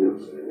 man. You know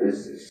what I'm saying?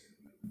 That's just,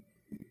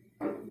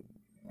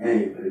 hey,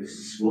 but it's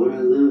the sport I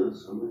love,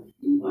 so I'm going to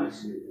keep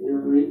watching it. You know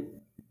what I mean?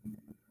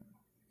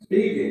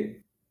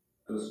 Speaking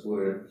of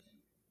sport,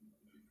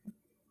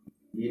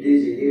 you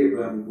hear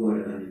about my boy,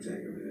 The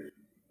Undertaker, man.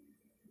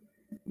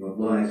 My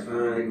boy is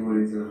finally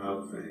going into the Hall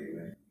of Fame,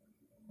 man.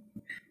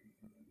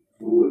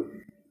 For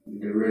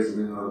the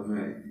Wrestling Hall of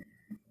Fame.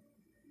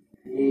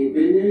 He ain't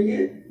been there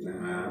yet?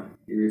 Nah,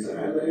 he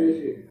retired last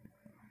year.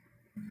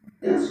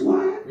 That's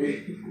why.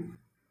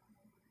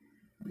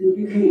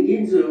 You can't get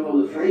into the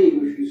Hall of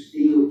Fame if you're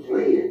still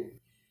playing.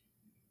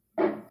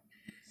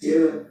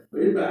 Yeah,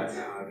 but it's about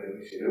time, though.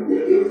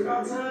 Nigga, it's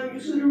about time you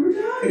should have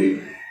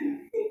retired.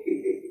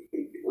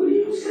 What do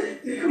you say?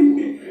 Come on,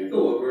 man. Come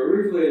on, bro.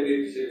 We played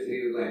this shit till he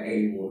was like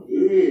 81. Yeah,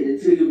 and it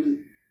took him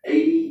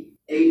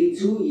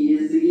 82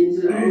 years to get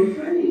into the Hall of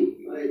Fame.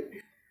 Like,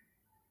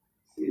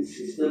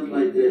 see stuff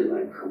like that,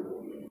 like, come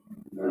on, man.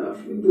 Now, if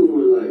you're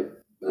doing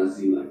I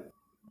see,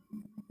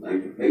 like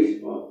in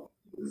baseball,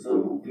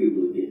 some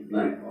people are getting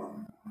blackballed.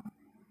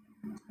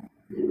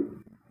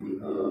 You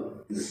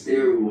know, the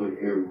steroid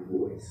era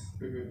boys.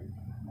 Mm-hmm.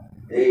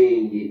 They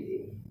ain't getting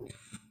it.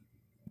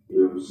 You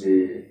know what I'm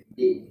saying?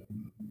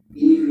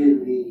 Even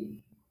the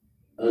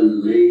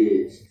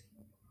alleged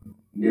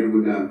never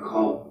got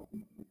caught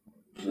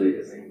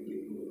players ain't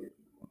getting it.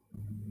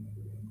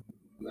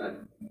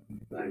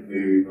 Like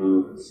Barry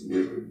Bonds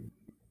never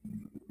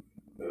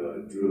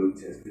drug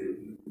tested.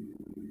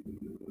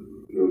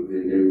 You know, they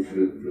never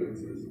failed drug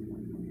tested.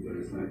 But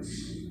it's like,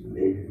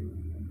 nigga,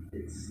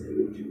 it's say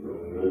what you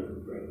gonna run,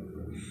 bro.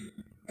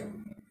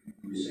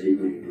 You say you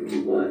ain't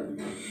doing what?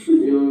 You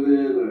know what I'm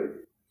saying? Like,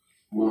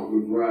 Mark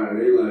McBride,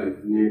 they like,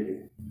 nigga,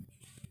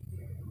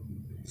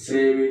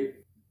 Sammy,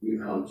 we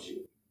caught you.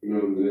 You know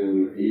what I'm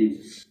saying? Like, he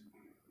just,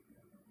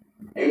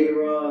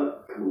 A-Rod,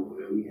 come on,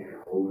 man, we had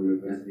a whole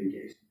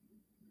investigation.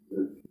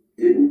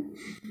 Didn't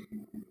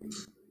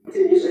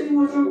you say you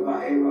want to talk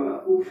about A-Rod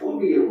before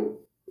we get on?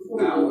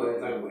 I want to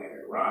talk about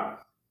A-Rod.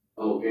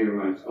 Oh,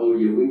 A-Rod. Oh,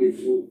 yeah, we get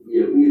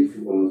to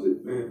football too.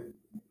 Man.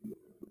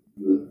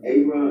 Look,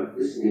 A-Rod,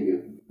 this nigga,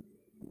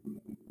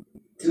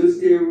 took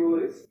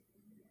steroids,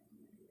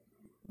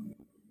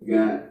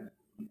 got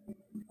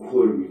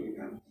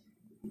 $250,000.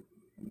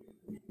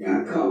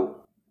 Got caught.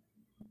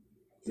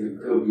 Took a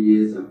couple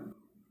years off.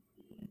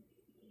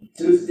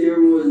 Took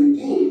steroids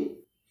again.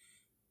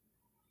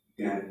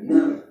 Got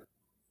another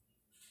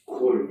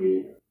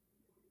 $250,000.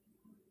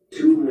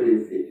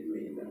 $250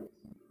 million.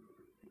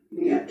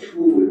 We got 2 of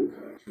them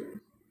contracts.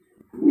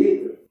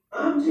 Nigga,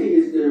 I'm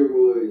taking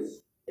steroids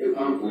if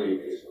I'm playing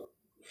baseball.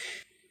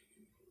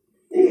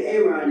 Nigga,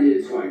 A-Rod did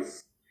it twice.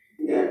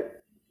 He got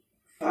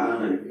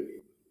 $500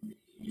 million.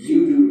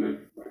 You do that.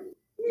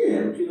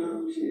 Yeah, but you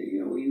know, shit, you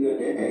know, when you got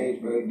that age,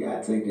 bro, you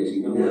gotta take that shit.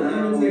 You know,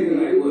 I'm taking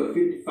like, what,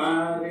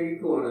 55, nigga?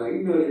 Come on now.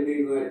 You know that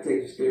nigga gotta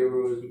take the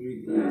steroids to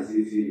be like. Nah,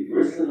 see,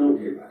 wrestling don't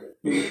care about it.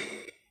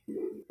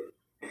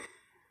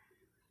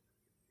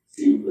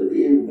 See, but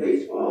in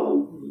baseball,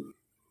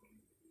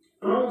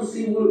 I don't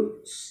see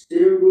what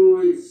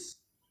steroids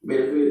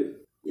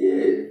benefit.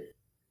 Yeah.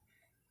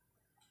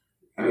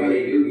 I mean,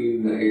 they do give you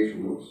the extra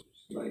muscles.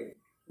 Like,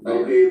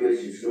 okay, it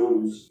makes you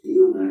strong, you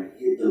still gotta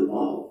hit the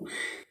ball.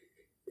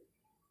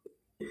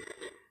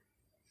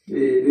 Yeah,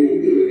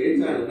 they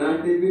try to knock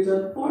that bitch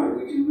out the park.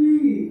 What you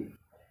mean?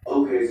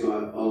 Okay, so I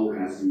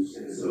see what you're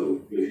saying. So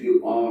if you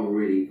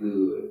already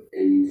good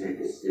and you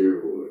taking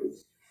steroids,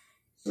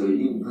 so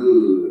you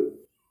good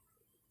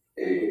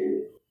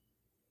and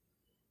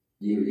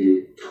you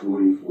hit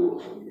 24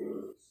 home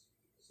runs.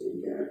 So you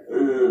got a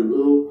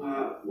little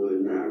pop, but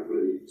not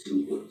really too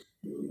much.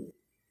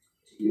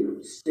 You know,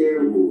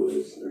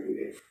 steroids, now you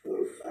got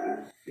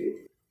 45,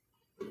 50.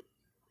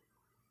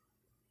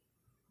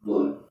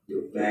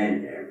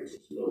 batting average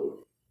is lower.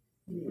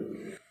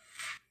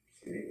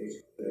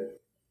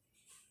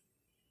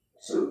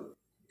 So,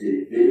 did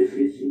it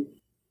benefit you?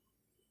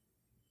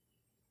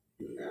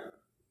 No.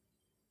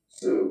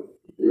 So,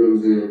 you know what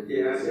I'm saying?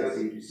 Yeah, I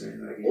see what you're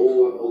saying. Like,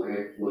 Or,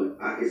 okay, well,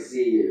 I can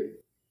see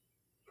it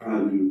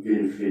probably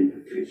benefiting the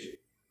pitcher.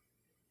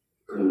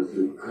 Because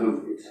the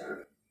recovery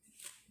time.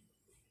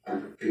 I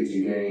could pitch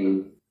a game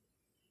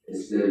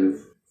instead of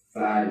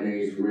 5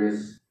 days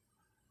rest.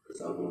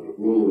 Because I'm on the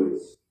road,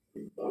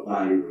 my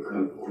body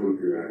recover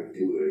quicker. I can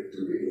do it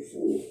 3 or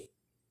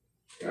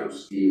 4. I'm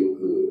still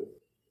good.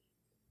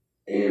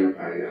 And I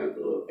probably got a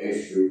little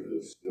extra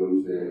because, you know what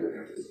I'm saying? I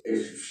got this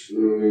extra,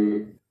 you know what I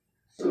mean?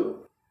 So,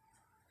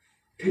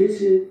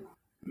 pitching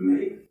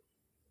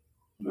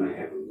might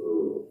have a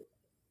little,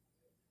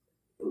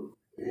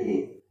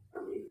 man, I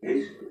mean,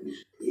 baseball, you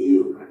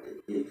still got to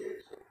get that.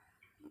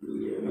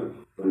 Yeah.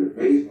 But in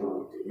baseball,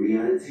 3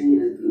 out of 10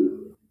 is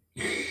good.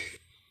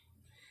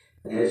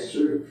 that's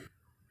true.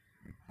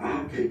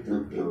 I picked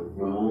up the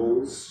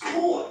wrong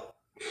sport.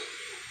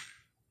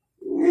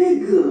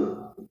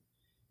 Nigga.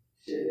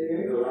 Shit, they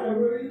ain't gonna lie,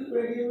 bro. You look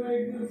like you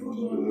like good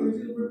football,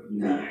 bro.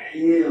 Nah,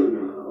 hell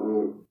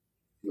no.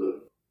 Look,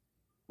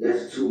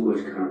 that's too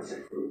much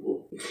contact for a boy.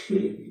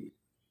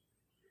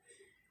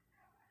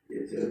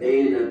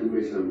 And not to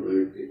mention I'm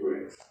allergic to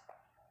grass.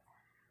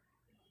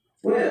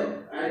 Well,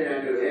 I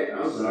didn't know that.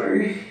 I'm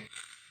sorry.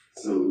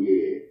 So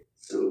yeah,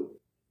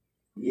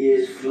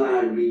 it's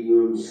fly to be, you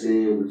know what I'm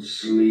saying, with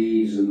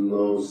sleeves and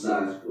long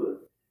socks, but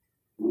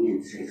we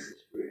in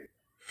Texas, bro.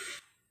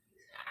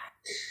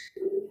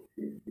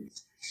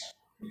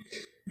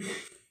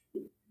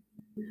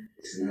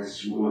 It's not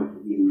smart to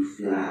be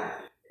fly.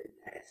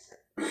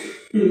 I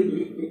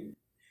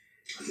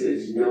said,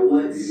 you know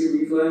what? You should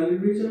be flying to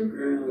reach on the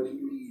ground. What you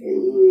mean?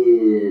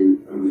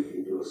 And I'm going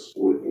to do a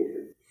sport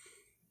here.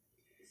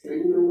 So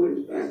you know what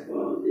this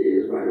basketball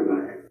is right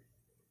about it.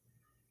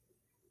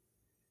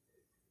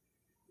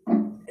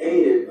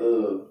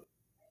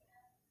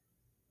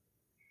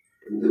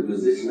 And the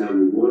position I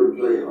would want to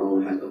play, I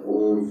don't have the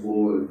arm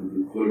for it,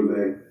 the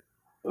quarterback.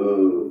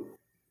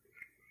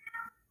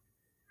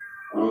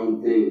 I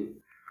don't think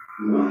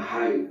my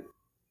height,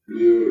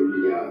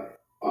 yeah,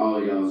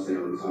 all y'all say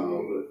I'm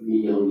tall, but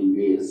me only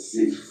being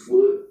 6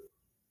 foot,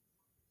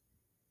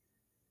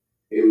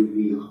 it would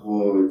be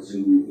hard to,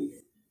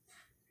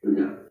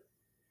 no.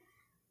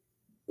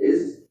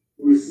 It's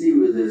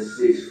receivers that's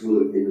 6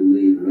 foot in the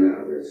league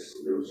now, that's,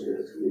 you know what I'm saying,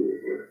 that's good,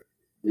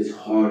 but it's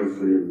harder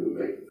for them to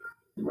make it.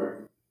 Right.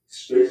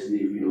 Especially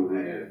if you don't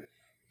have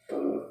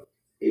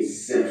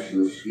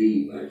exceptional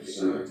speed like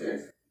Deshaun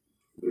Jackson,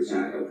 which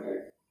I don't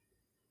have.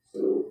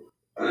 So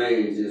I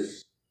ain't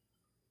just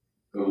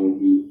gonna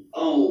be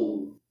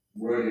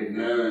running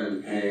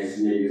 9 past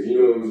niggas. You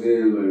know what I'm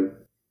saying? Like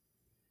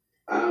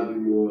I'll be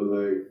more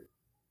like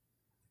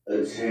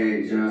a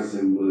Chad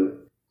Johnson, but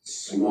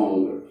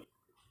smaller.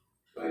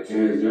 Like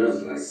Chad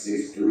Johnson, like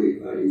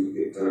 6'3", like he's a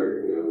good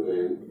target. You know what I'm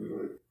saying?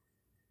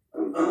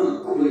 I'm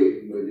quick,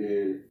 but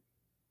then.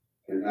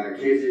 If I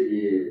catch it,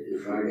 yeah.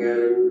 If I got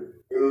him,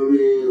 you know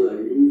what I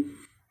mean? Like,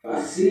 if I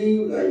see you,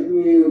 like, you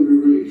ain't gonna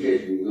really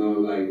catch me. I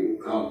don't like getting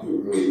caught, you know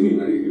what I mean?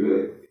 Like, you know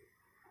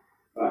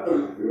what I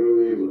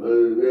mean? But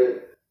other than that,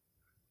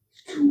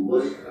 it's too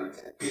much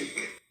contact.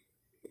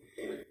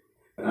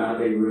 I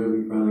think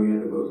rugby probably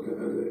got the most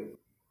contact.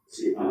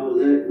 See, all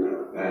that,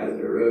 nah. That's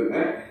the rugby.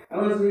 I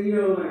was, you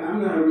know, like, I'm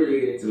not really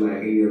into,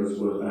 like, any other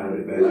sports out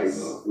of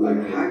basketball.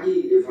 Like hockey,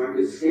 if I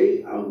could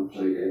skate, I would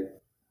play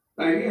that.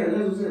 Like, yeah, that's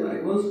what I'm saying.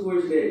 Like, most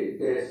sports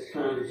that's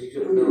kind of, you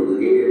don't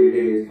look at every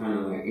day is kind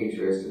of, like,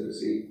 interesting to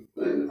see.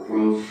 Like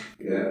lacrosse,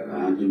 Yeah.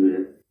 I do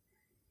that.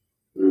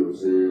 You know what I'm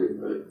saying?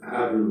 Like,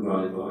 I do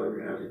volleyball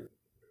every now and then.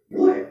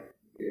 What?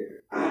 Yeah.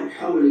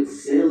 I would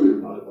excel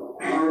in volleyball.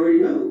 I already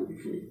know.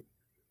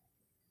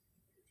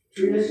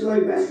 Treat that shit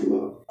like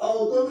basketball. Oh,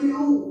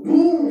 W,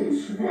 boom,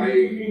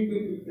 spike.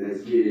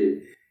 Let's get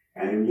it.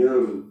 Adam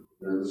Young,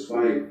 another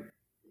spike.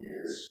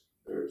 Yes,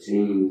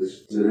 13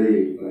 this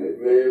today. Like,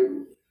 man.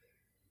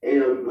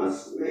 And my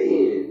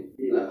man,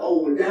 he like,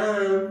 oh, we're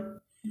down.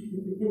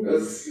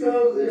 They're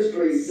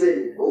straight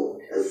setting. Oh,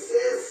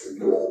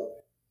 assist. Oh.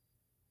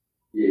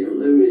 Yeah,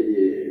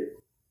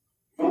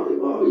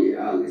 volleyball, yeah,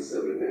 I'll get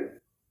something in that.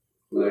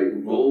 Like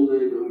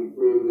bowling, I'm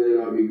from there,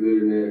 I'll be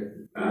good in that.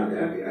 I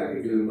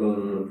can do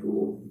bowling on the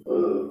pool.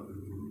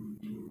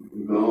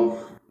 Golf.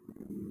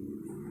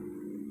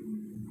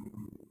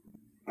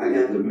 I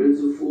got the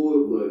mental for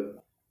it, but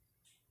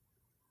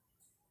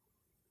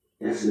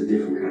that's a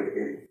different kind of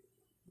game.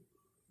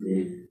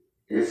 Yeah.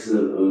 That's a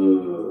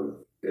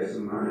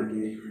mind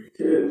game.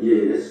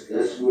 Yeah,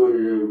 that's one of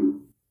them.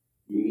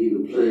 You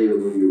either play it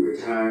when you're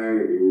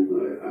retired and you're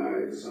like, all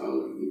right, that's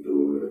all I can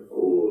do,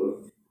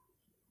 or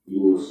you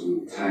want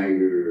some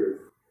Tiger,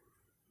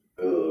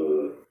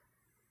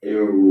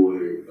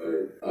 Airwood, but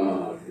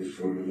just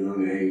from a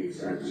young age,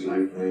 I just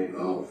like playing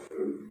golf.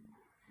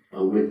 I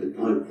went to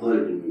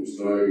putt and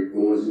started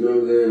going, you know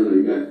what I'm saying? Like,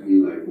 you got to be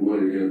like one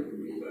of them for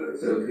me.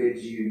 So could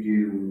you do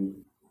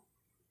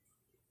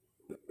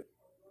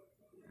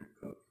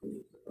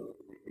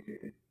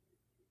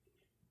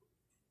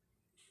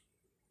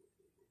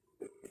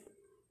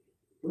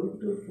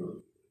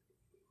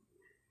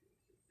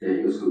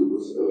Damn, your school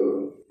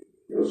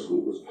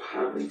was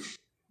popping.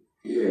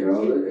 You had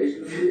all that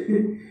extra shit.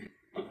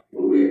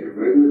 When we had the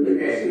regular day,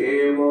 had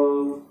handball.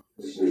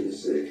 This nigga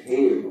said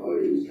handball.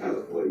 He was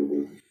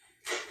California.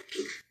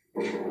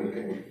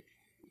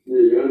 Yeah,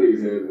 y'all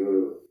niggas had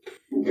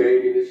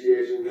gang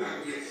initiation.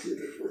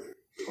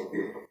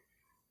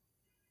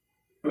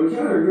 I'm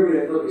trying to remember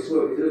that fucking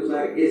sport because it was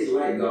like, it's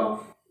like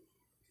golf.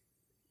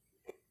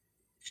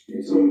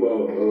 You talking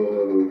about,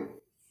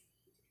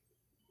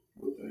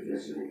 that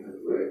shit ain't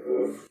right,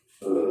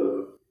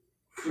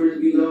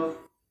 frisbee golf?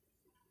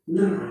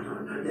 No,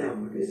 not that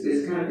one.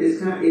 It kind of gives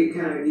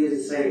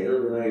the same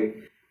feeling like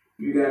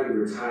you gotta be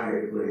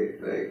retired to play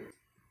it, like,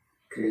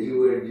 cause you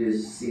wouldn't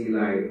just see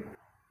like.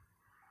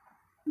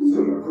 You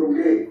talking about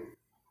croquet?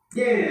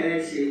 Yeah,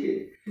 that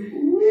shit.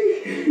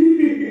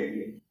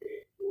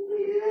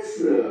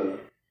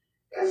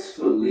 That's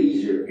for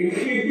leisure.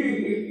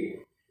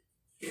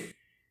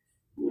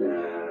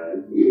 Nah,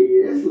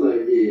 yeah, that's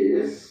like, yeah,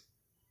 that's.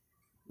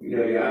 You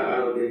know, yeah, I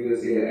don't think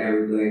you'll see an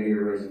average black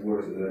generation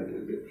horse or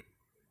that.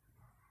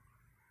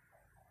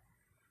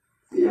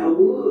 Yeah, I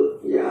would.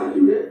 Yeah, I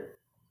do that.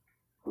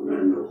 I'm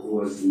not no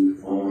horsey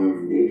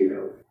farm nigga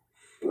though.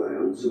 Like,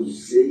 I'm too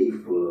city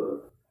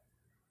for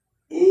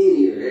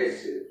any of that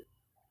shit.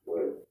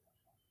 What?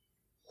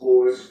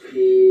 Horse,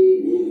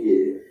 pig,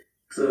 yeah.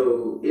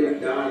 So,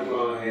 if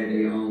dodgeball had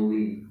their own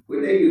league,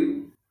 what they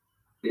do?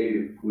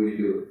 Would they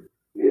do it?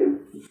 Yeah.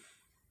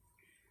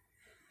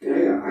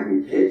 Yeah, I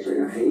can catch, I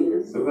got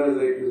hands. So,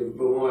 because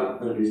from what I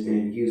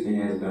understand, Houston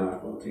has a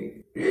dodgeball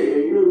team. Yeah,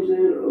 you know what I'm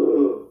saying?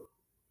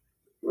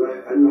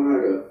 Like, I know how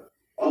to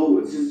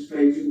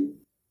anticipate you.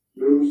 You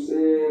know what I'm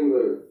saying?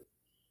 Like,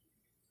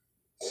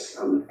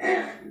 I'm an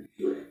athlete.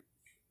 Like,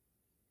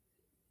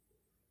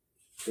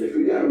 if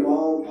we got a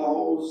ball,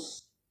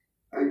 pause,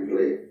 I can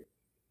play it.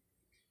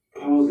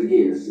 Pause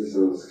again, it's just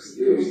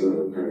still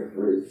something kind of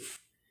crazy.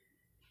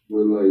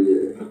 But like,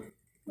 yeah,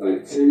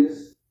 like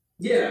tennis.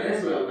 Yeah,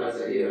 that's what I was about to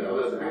say. Yeah, I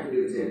can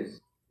do the tennis.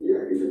 Yeah, I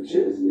can do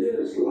tennis. Yeah,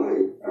 it's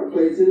like, I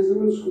played tennis in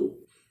middle school.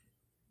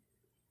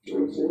 You know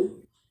what I'm saying?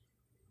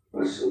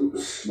 My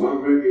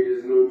record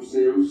is, you know what I'm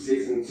saying? I'm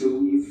 6-2,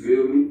 you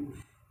feel me?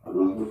 I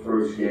lost my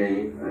first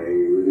game. I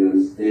ain't really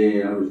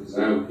understand. I was just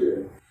out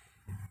there.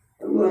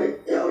 I'm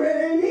like, yo,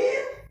 that ain't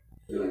it?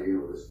 They're like,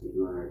 yo, this is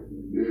like in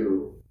the middle.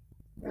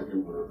 Got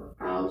them on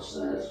the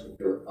outside.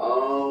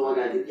 Oh, I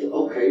got to get,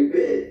 okay,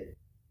 bet.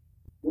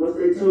 Once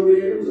they told me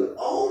that, it was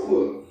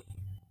over.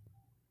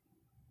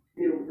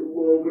 You know, the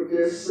one with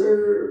that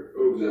serve. It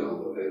was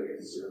over. I got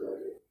the serve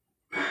like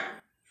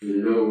that. You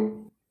know?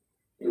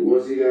 And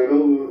once he got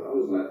over, I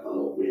was like,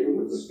 oh man,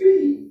 with the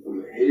speed.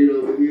 I'm gonna hit it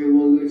over here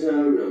one good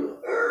time, and I'm gonna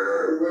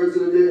run to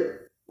the net.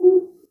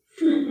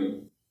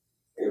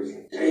 It was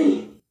like,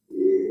 dang.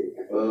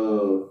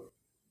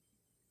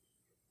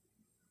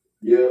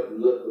 Yeah.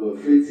 Look,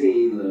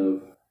 15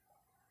 love.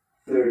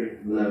 30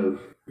 love.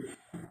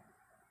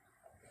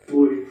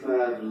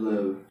 45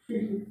 love.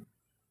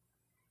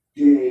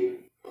 Game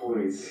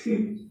points. Get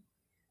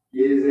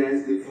his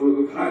ass the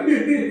fuck up. Yeah,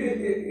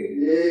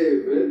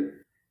 man.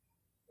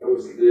 I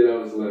was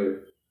like,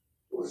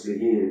 once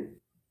again,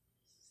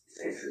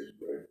 Texas,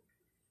 bro.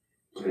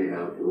 Play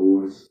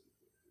outdoors.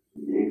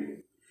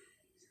 Nigga.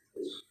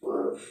 It's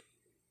fun.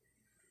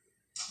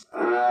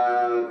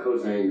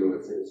 Coach, I ain't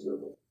doing tennis no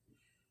more.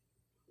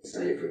 It's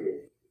ain't for me.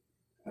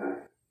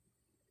 Alright.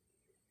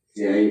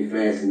 See, I ain't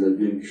fast enough to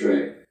do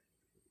track.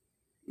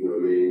 You know what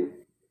I mean?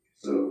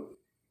 So,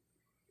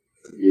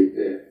 forget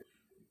that.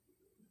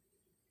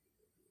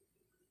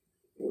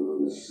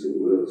 Let's see,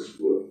 what else?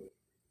 What?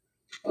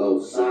 Oh,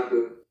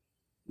 soccer.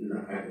 No,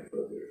 I can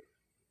fuck it.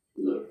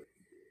 Look.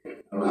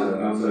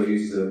 I'm so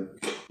used to.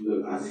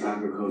 Look, our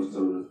soccer coach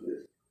told us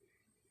this.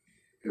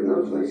 Because I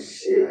was like,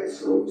 shit, I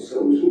so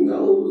some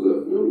goals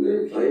up. You know,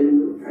 they playing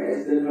them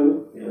past that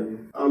hoe. Yeah.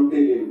 I'm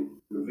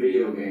thinking the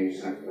video game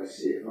soccer, like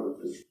shit, I'm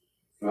just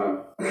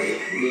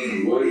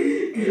need money.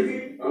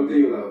 I'm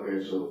thinking like, okay,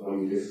 so if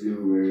I'm this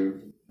dude,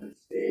 man, I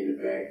stay in the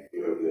back, you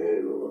know what I'm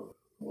saying?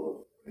 Or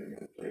I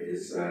gotta play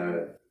this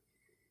side.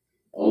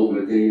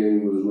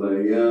 Overthinking was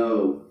like, yo,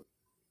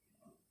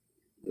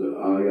 look,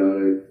 all y'all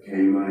that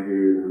came out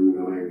here, I'm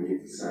gonna go ahead and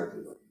get the soccer.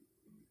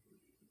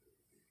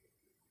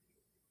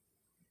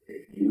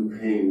 If you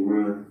can't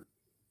run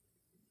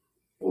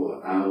for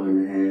an hour and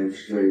a half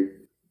straight,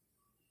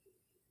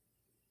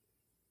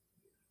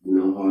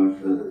 no hard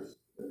feelings.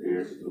 But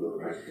there's a little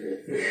right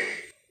there.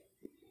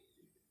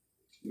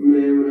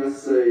 Man, when I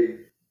say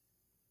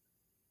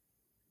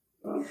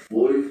about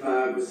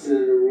 45% of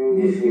the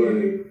room was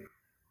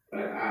like,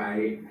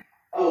 alright.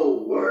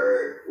 Oh,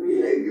 word?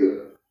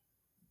 Nigga.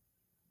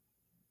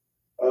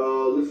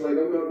 Looks like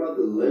I'm not about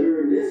to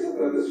letter in this. I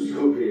thought this was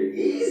gonna be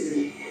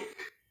easy.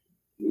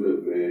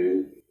 Look,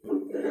 man,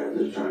 I'm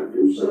just trying to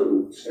do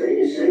something,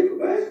 stay in shape for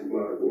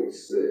basketball. Nigga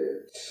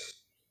said,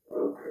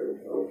 okay,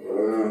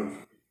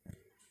 alright.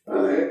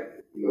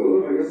 No,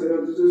 I guess I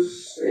have to just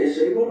stay in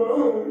shape on my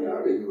own.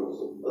 Y'all niggas on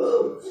some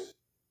bugs.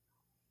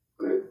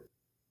 Okay.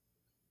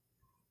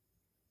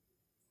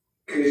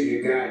 Cause you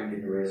got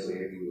it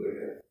wrestling if you would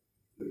have.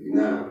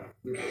 Nah.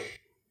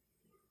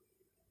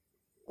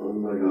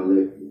 I'm like all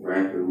that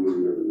rapping with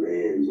another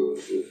man's or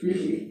shit.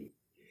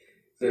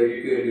 So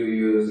you couldn't do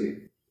UFC?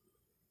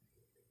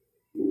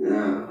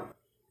 Nah.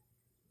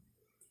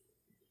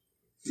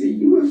 See,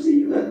 UFC,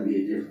 you got to be a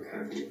different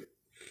kind of nigga.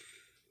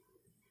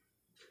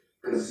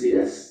 Cause see,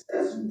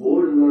 that's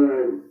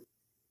borderline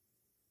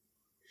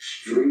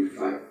street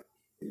fight.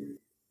 You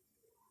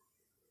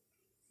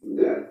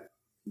got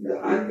the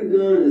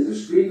octagon is a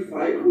street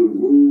fight with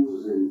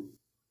rules and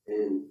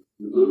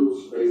little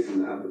space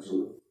and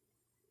opportunity.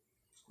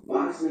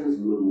 Boxing is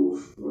a little more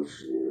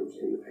structured, you know what I'm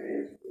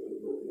saying?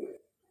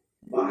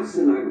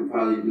 Boxing, I could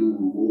probably do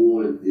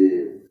more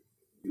than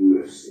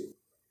UFC.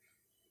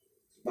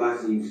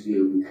 Boxing, you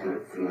still be kind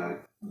of fly.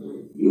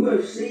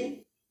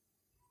 UFC,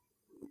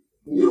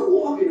 you're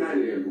walking out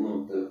of there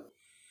lumped up.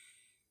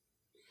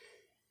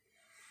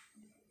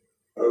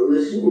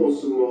 Unless you want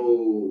some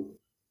old,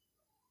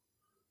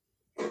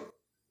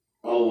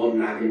 I'm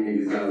knocking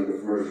niggas out in the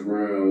first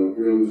round,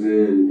 you know what I'm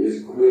saying?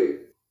 It's quick,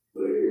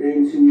 but it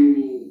ain't too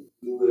many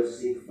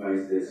UFC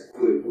fights that's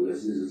quick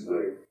unless it's just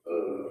like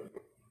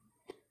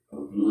a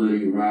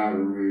bloody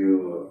rivalry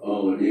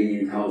or a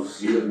nigga caught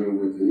slipping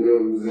with the, you know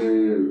what I'm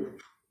saying?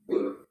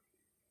 But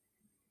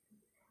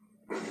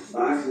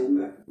boxing, you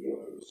got to be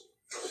honest.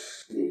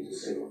 You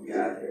just ain't gonna be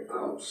out there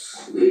caught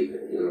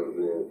sleeping, you know what I'm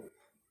saying?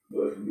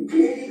 But you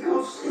can't get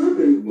caught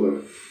slipping, but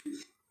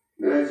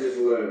not just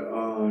like,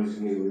 this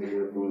nigga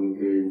ran up on the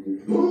gate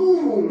and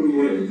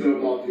boom,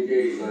 jump off the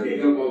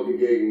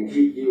gate and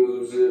kick you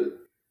or some shit.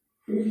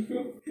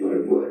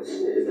 Like, what?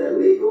 Is that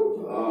legal?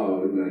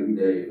 Oh, nah, you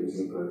dead.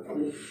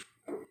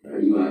 Now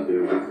you out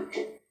there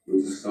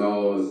with the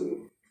stars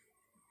and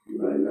you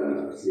like,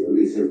 nah, see, at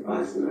least in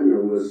boxing, I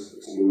know what's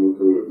going to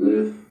throw a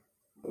left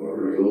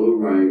or throw a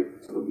right.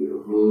 It's going to be a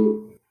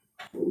hook,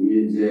 or be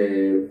a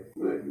jab,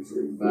 like it's a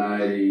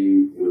body,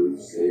 you know what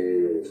I'm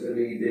saying? So do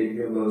you think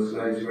your little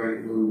slice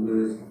right move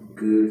is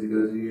good to go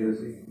to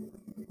UFC?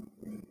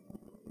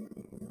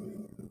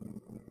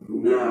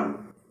 Nah.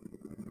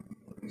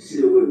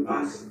 Still with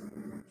boxing.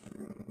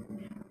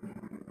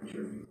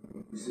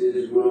 You see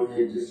this one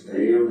here just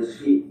stay on his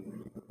feet.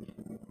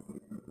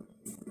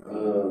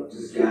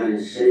 Just got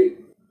in shape.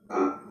 I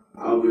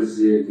would have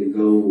said to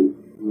go,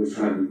 we'll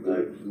try to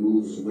like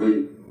lose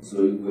weight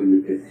so he wouldn't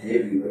have been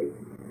heavyweight.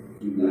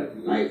 You like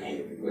light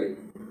heavyweight.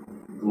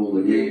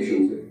 Going into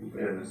it.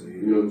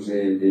 You know what I'm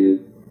saying? Then,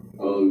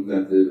 you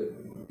got to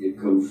get a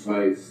couple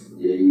fights.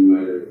 Yeah, you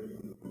might have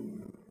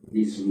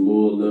beat some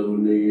lower level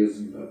niggas.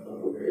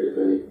 Okay,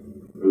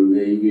 and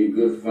then you get a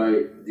good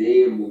fight,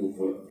 then move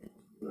up.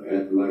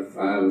 After like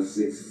 5 or 6,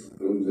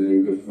 you know what I'm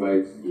saying, good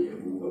fights, yeah,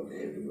 move up to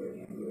heavyweight.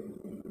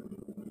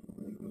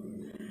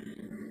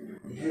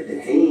 He had the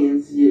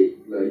hands, yeah,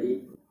 like he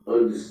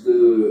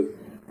understood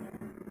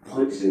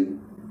punching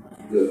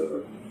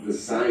the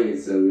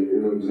science of it, you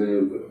know what I'm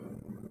saying? But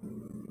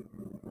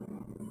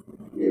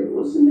yeah,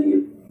 once a nigga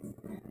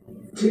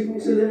took me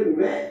to that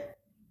mat,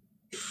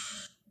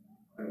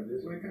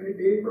 Just like how they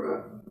did,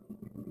 bro.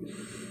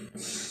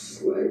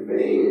 like,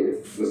 man,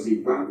 but see,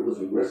 Brock was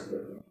a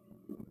wrestler.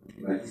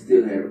 Like, he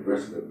still had a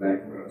wrestler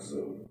background,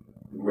 so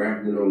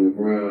grappling on the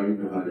ground,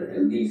 you know how to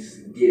at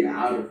least get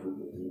out of a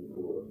move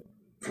or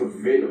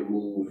prevent a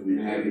move from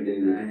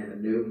happening. I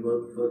had no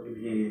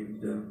motherfucking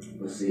hands, though.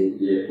 But see,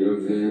 yeah, you know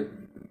what I'm saying?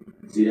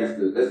 See, that's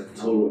the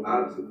total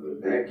opposite,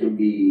 but that can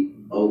be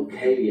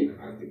okay in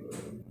the octagon.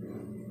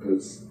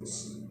 Because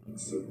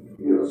it's a,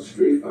 you know,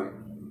 street fight.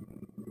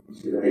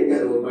 Shit, I ain't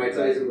got So Mike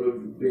Tyson would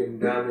have been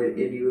dominant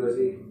in the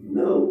UFC?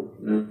 no.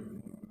 No.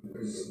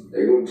 Because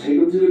they're going to take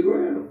him to the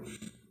ground.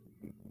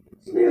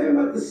 So they ain't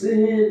about to sit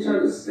here and try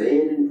to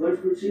stand and punch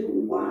with you.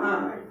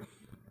 Why?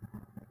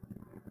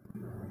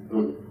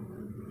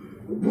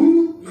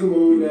 Boo! Come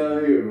on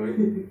down here,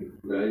 man.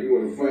 Now you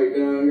want to fight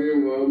down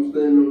here while I'm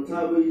standing on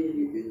top of you?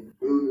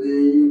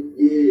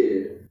 Yeah.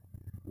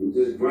 You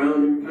just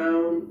ground and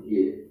pound?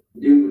 Yeah.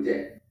 Deal with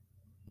that.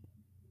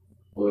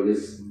 Or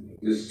this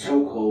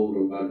chokehold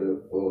about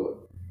to, or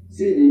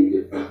see, then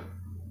you can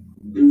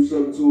do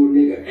something to a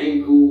nigga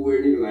ankle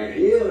where nigga like,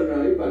 hell no,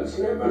 you about to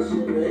snap my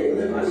shit, man,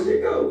 let my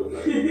shit go.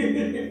 Like,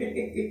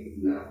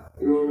 nah,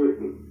 you know what I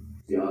mean?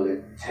 See all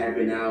that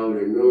tapping out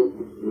and you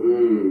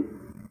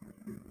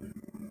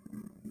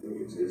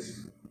just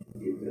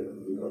get the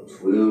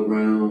 12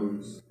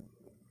 rounds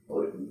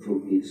or you put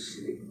me to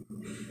sleep.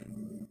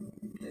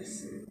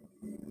 That's it.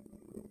 You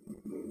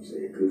know what I'm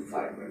saying? Good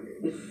fight, my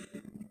nigga.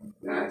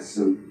 Not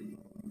some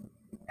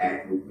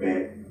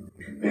acrobat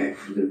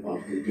backflip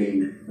off the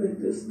game. Like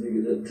this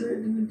nigga that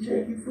turned into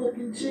Jackie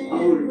fucking Chan,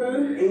 bro.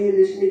 And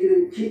this nigga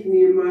done kicked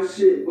me in my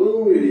shit.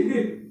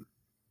 Boom.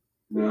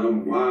 Now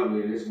I'm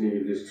wobbling. This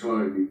nigga just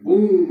trying to be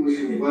boom with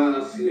some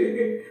wild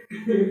shit.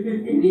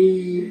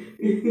 Knee.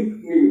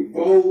 Nigga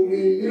bowl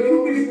me. You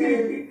know what I'm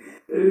saying?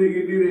 That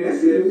nigga do that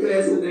shit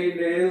fascinating,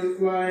 the ass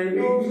flying. You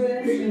know what I'm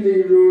saying? This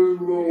nigga doing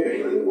wrong.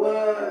 Like,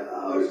 what?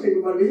 Oh, this nigga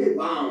about to hit.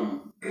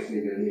 Bomb. This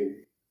nigga hit.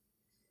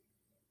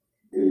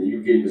 And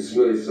you getting the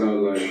sweaty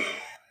sound like,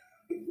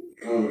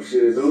 Oh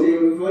shit, it's Shit,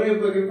 over. before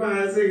that fucking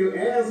 5 second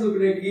ass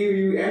whooping they give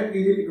you after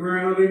you hit the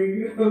ground, nigga,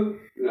 you know.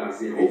 Nah,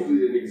 see, hopefully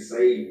the nigga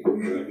saved me.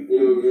 You know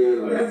what I'm saying?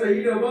 Like, That's how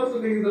you know most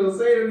of the niggas don't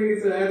say them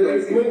niggas till after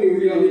like they see when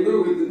niggas got hit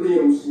you. with the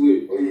damn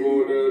slip, I'm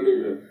going down,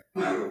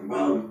 nigga.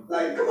 Mom,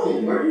 like, come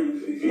on, bro. You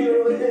know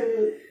what I'm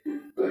saying?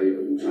 Like,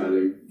 I'm trying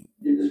to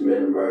get this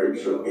man a murder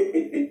show.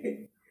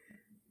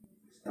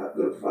 Stop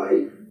the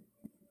fight.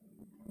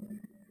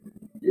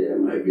 Yeah, that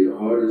might be the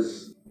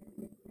hardest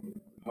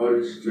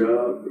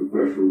job, the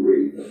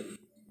referee. Like,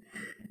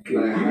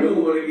 You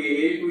don't want to get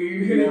hit when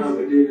you nah,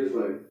 but then it's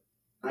like,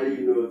 how do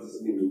you know if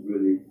this nigga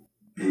really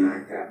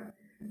knocked out?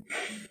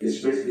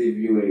 Especially if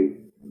you ain't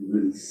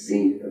really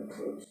seen it up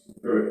close.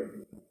 Right.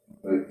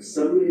 Like,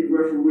 some of these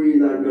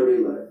referees, I know they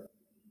like,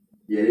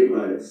 yeah, they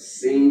might have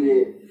seen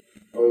it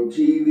on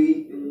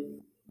TV,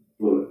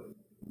 but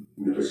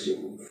you know, that shit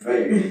was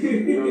fast.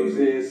 You know what I'm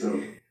saying? So,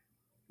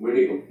 when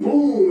they go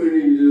boom, and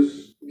he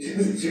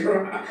Just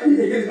drop.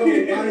 his whole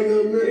body up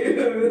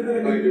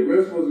there. Like, the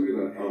ref supposed to be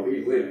like, oh, he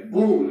went,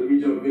 boom, let me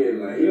jump in.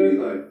 Like, he'd be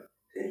like,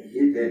 dang, he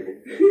hit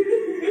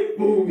that.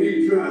 Boom,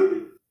 he dropped.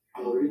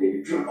 Oh, this nigga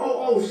dropped.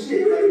 Oh,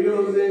 shit. Like, you know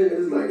what I'm saying?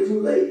 It's like too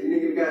late. The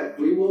nigga got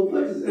 3 more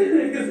punches in it.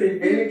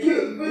 And a kick.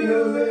 You know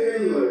what I'm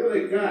saying?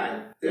 Like, God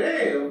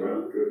damn, bro.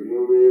 You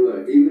know what I mean?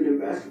 Like, even in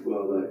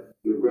basketball, like,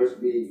 the refs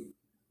be,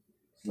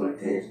 it's like,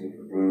 damn, this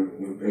nigga run,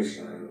 one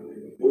baseline.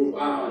 Boom,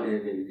 wow,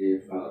 that nigga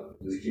did foul.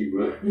 Just keep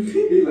running.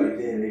 He's like,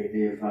 damn, nigga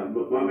did foul.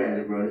 My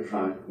bad, bro. They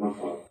fouled. My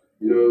fault.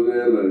 You know what I'm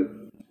saying? Like,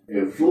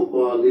 in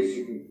football, at least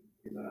you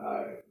can, like, all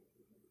right,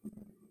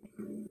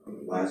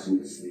 I'm watching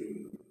the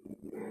sleeve.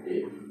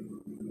 Yeah.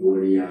 One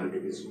of y'all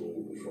niggas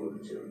move before the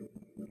jump.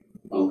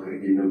 Okay,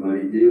 didn't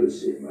nobody deal with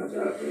shit. My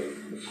job, man.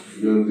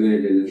 You know what I'm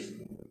saying? Then it's,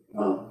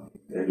 oh,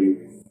 that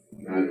nigga.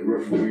 Now the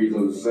referees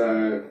on the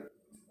side,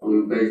 on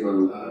the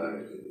baseline,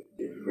 alright.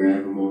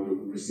 Grab him on the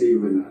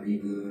receiver, nah, he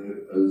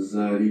good. Other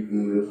side, he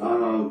good.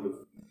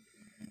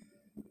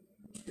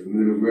 The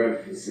middle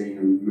ref, you seen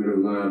the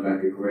middle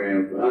linebacker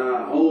grab.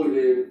 Hold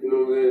it, you know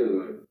what I'm saying?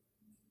 Like,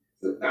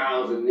 it's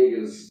 1,000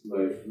 niggas,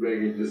 like,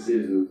 making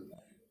decisions.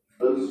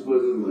 Other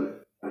sports is like,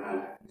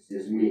 it's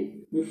just me.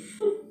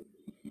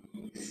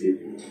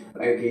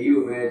 Like, can you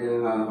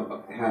imagine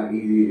how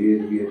easy it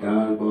is to be a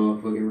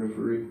dodgeball fucking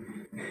referee?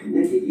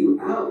 Nigga, you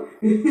out.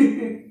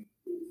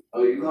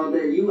 Oh, you called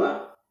that you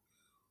out?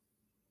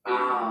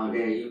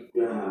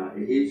 Damn,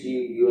 it hit you,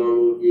 you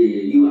almost, yeah,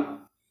 you out.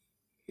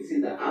 It's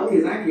either out.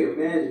 Because I can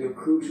imagine the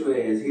crucial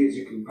ass hits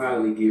you can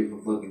probably get for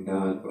fucking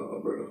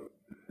dodgeball, bro.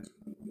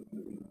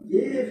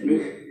 Yeah,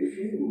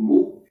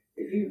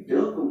 if you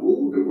duck or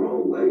move the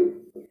wrong way.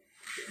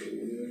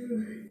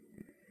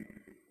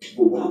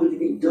 But why would you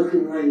be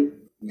ducking like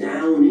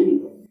down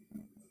anyway?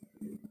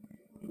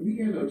 You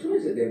got no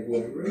choice at that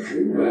point, bro.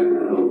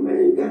 Wow, man,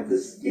 you got to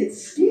get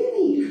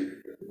skinny.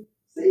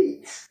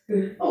 See?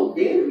 Oh,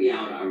 damn, we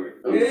out already.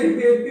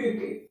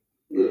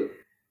 Look,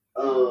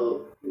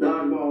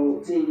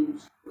 dodgeball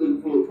teams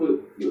looking for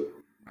look.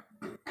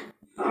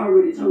 I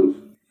already told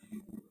you.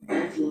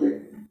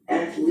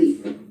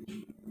 Athlete.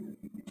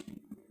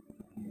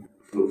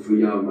 For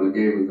y'all, my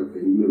gamers up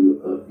there, you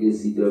remember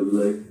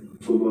NCAA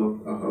football?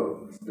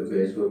 The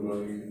best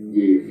football.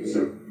 Yeah, for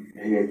sure.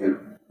 Hands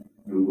down.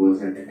 Them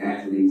boys had the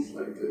athletes,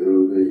 like,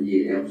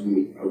 yeah, that was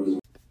me. I was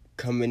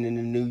Coming in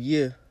the new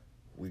year,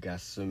 we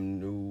got some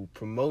new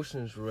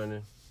promotions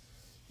running.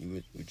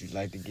 Would you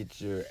like to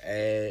get your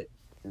ad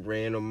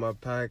ran on my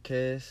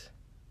podcast?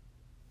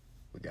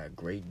 We got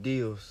great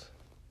deals.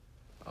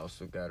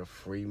 Also got a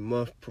free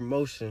month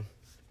promotion.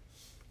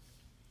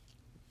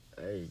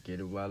 Hey, get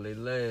it while it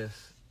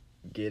lasts.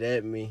 Get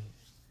at me.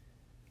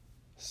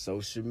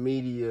 Social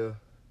media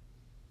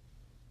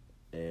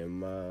and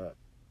my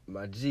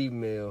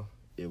Gmail.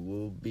 It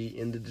will be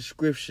in the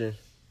description.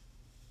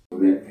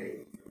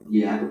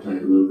 yeah, I could play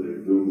a little bit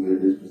of drums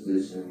at this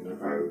position. I'd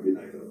probably be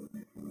like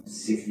a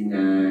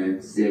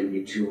 69,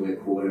 72 at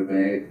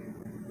quarterback.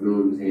 You know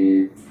what I'm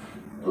saying?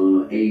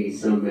 80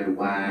 something at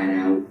wide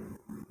out.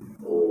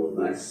 Or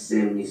like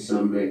 70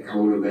 something at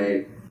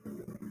cornerback.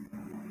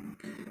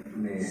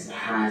 Man,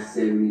 High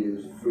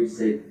 70s, free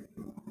safety.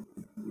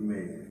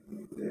 man,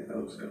 that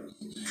helps comes.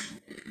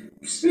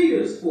 Speaking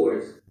of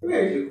sports, let me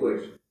ask you a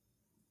question.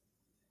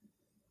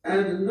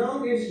 As the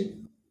longest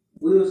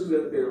Will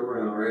Smith been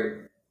around, right?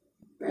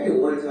 There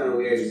ain't one time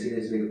we actually seen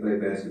this nigga play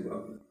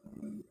basketball.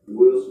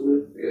 Will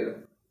Smith? Yeah.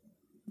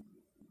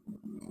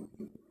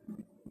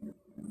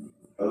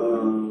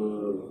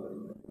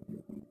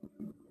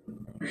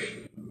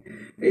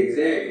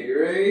 Exactly,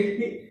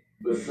 right?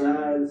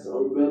 Besides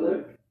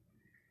Bel-Air?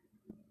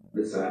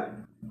 Besides.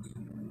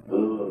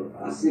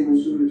 I seen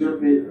him shoot a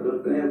jump in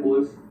Bad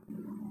Boys.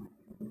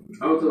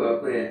 I'm talking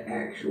about playing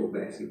actual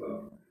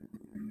basketball.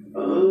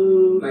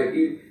 Like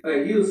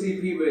You'll see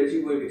people that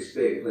you wouldn't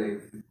expect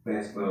playing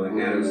basketball, like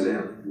Adam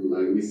Sandler.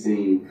 Like we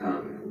seen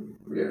Common.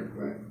 Yeah,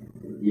 right.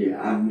 Yeah,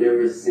 I've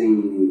never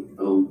seen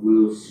a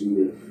Will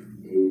Smith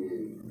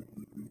in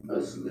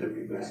a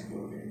celebrity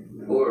basketball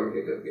game. Or a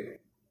pickup game.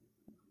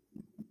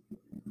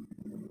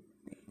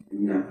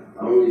 Nah,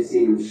 I only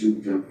seen him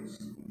shoot jumpers.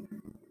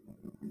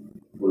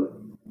 But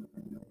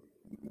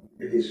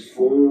his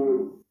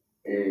form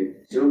and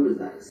jumpers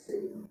I've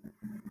seen,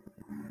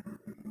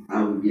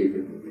 I would give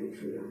him the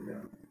benefit of the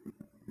doubt.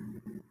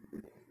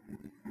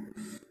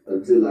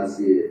 Until I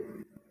see it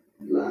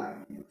live.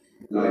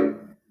 Like,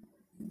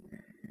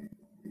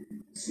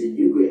 see,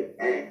 you could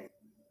act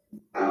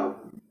out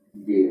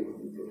being a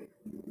hooper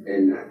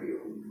and not be a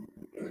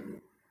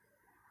hooper.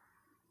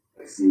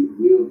 I see,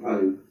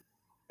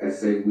 I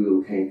say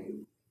Will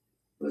Canton,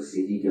 but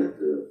see, he got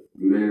the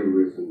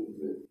mannerisms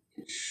and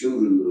can shoot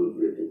a little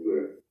bit to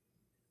where,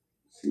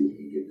 see,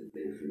 he get the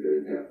benefit of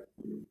the doubt.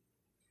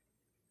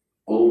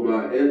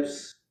 Omar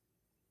Epps,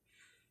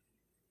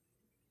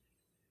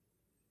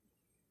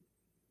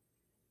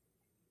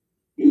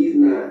 he's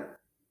not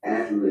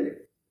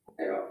athletic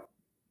at all.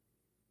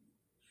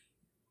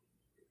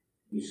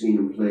 You seen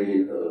him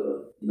playing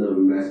Love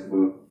and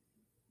Basketball?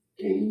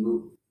 Can he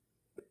move?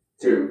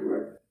 Terrible,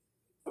 right?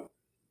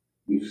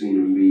 You've seen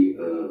him be a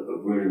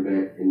running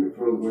back in the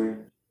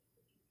program?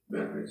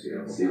 See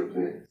what I'm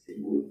saying?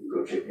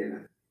 Go check that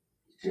out.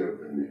 He's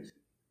terrible in that.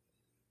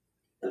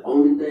 The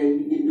only thing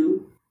he can do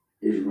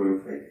is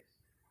run fast.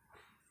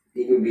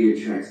 He can be a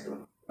track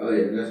star. Oh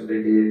yeah, that's what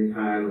they did in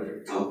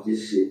Highland. Talk your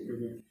shit.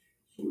 Mm-hmm.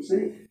 That's what I'm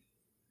saying.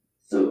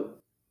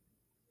 So,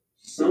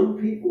 some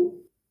people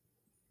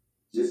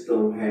just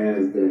don't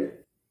have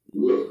that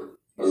look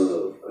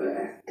of an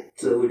actor.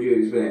 So would you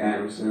expect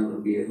Adam Sandler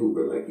to be a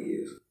hooper like he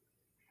is?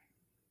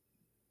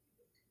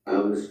 I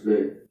would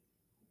expect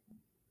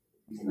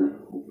he's not a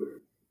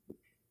hooper.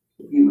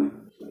 He might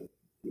play.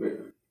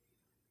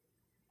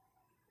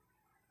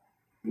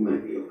 He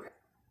might be okay.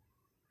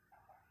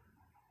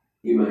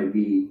 He might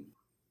be.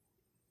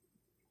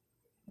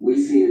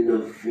 We've seen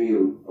enough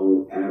film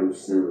on Adam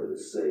Sandler to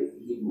say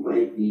he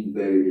might be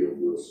better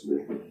than Will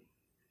Smith.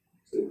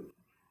 So,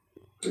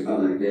 I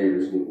like that.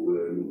 This nigga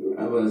Will.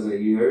 I was about to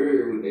say, you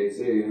heard what they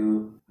said,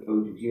 huh?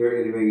 You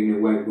heard they making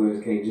that White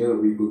Boys Can't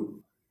Jump reboot.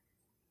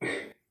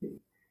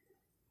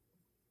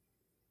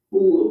 Who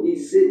will be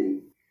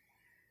sitting?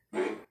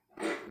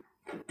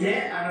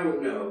 That I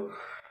don't know.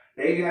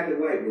 They got the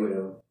white boy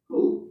though.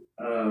 Who?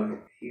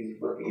 He's a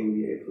fucking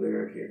NBA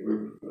player. I can't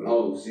remember.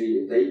 Oh, see,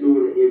 if they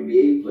doing an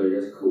NBA player,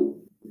 that's cool.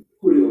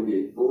 Who they gonna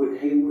get? Gordon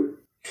Hayward?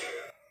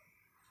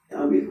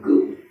 That'll be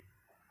good.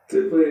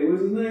 To play,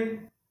 what's his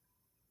name?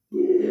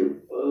 Yeah,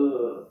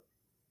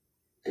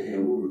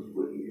 damn,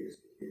 what year is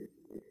it?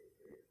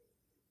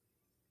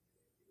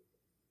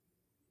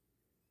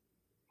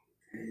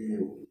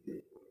 Damn.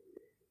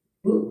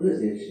 What was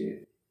that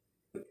shit?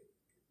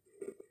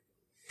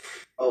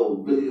 Oh,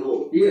 Billy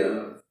Hope.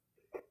 Yeah.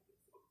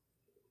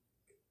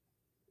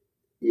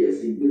 Yeah,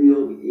 see, Billy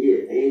Hope, yeah,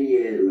 and he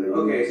had like...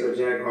 Okay, so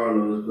Jack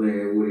Harlow was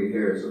playing Woody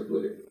Harrelson for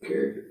the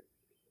character.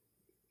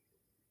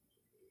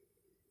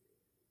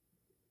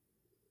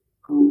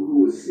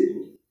 Who was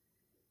sitting?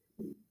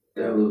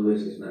 That was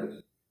Wesley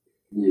Snipes.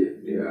 Yeah.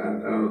 Yeah,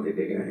 I don't think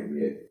they got him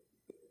yet.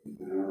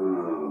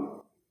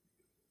 No.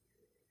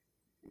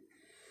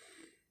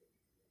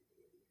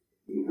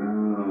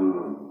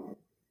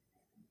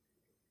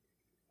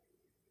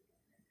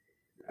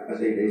 I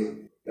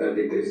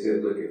think they're still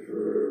looking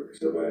for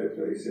somebody to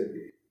play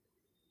Cindy.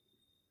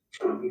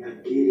 I mean, I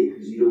get it,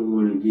 because you don't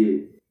want to get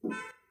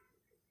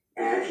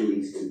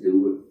athletes to do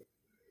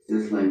it.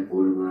 Just like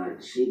borderline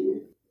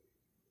cheating.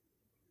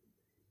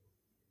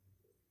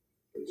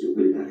 But you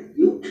could have got a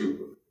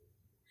YouTuber.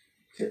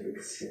 Yeah,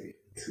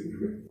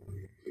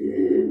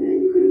 man,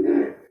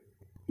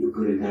 you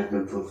could have got the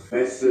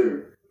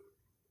professor.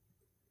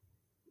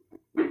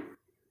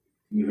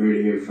 You heard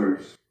it here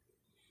first.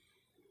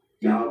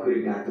 Y'all could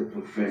have got the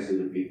professor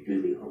to be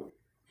Billy Hope.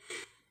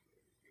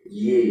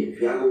 Yeah, if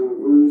y'all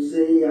gonna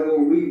say y'all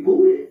gonna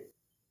reboot it,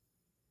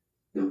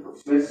 the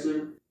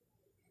professor,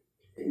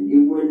 and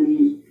get one of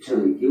these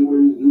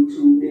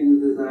YouTube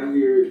niggas that's out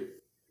here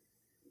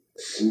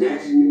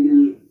snatching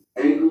niggas'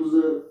 ankles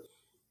up,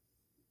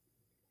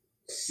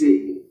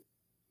 sitting.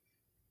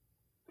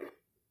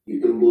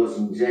 Get them boys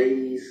some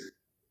J's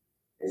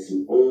and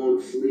some arm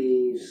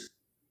sleeves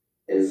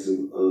and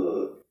some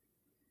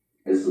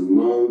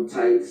long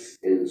tights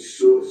and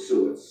short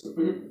shorts.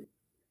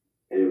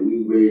 And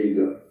we ready to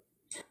go.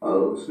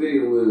 Oh,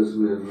 speaking of Will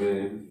Smith,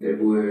 man, that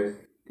boy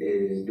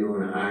is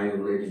doing an I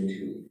Am Legend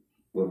 2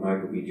 with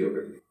Michael B.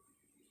 Jordan.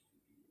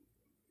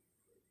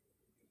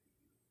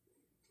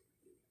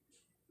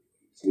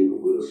 Nigga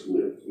Will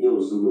Smith, you know,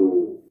 some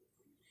old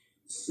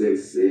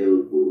sex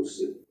sales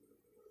bullshit.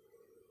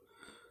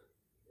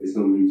 It's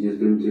gonna be just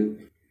them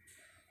two.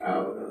 I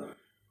don't know.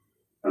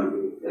 I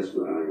mean, that's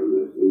what I am.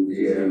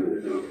 Yeah,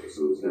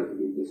 so it's got to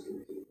be just them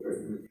two,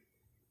 right?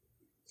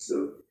 So,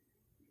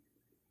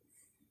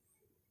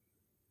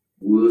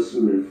 Will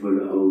Smith for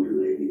the older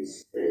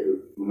ladies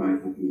and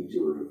Michael B.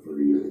 Jordan for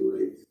the younger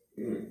ladies.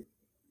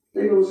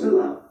 They gonna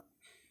sell out.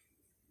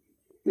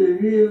 The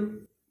hell?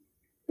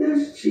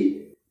 That's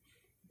cheating.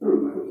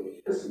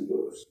 That's some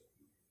bullshit.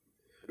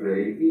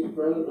 Right, he's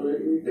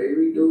probably they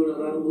redoing a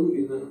lot of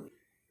movies now.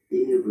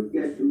 Yeah, but we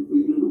got to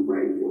redo the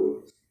right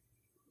ones.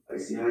 Like,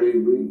 see how they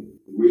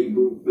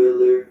reboot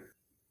Bel Air?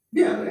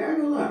 Yeah, like, I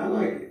ain't gonna lie, I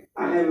like it.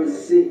 I haven't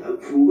seen,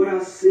 from what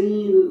I've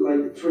seen,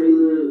 like the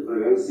trailer,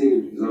 like I've seen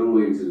it because I'm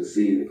waiting till the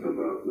season come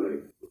out,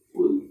 like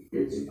fully.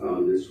 It's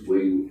all this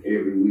waiting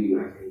every week.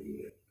 I can't do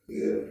that.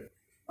 Yeah.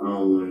 I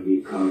don't want to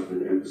get caught up in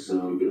the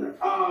episode and be like,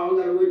 oh, I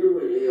gotta wait to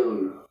wait. Hell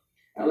no.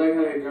 I like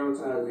how they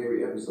dramatize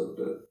every episode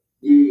though.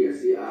 Yeah,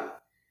 see,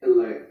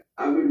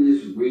 I've been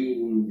just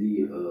reading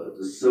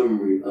the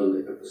summary of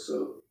the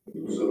episode,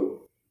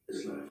 so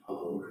it's like,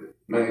 oh, okay.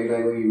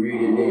 Like when you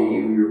read it, then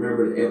you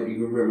remember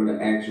you remember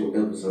the actual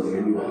episode,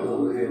 and you like,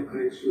 oh, okay,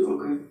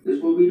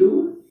 this what we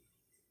doing?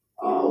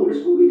 Oh,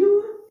 this what we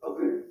doing?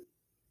 Okay.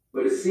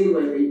 But it seems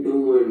like they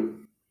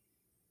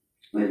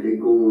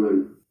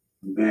going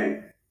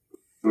back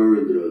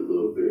further a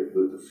little bit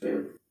with the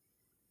family.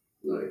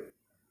 Like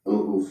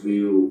Uncle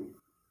Phil,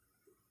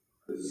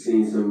 has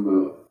seen something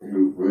about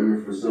him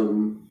running for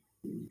something.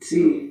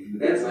 See,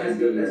 that's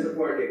the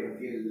part that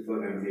confused the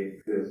fuck out of me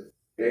because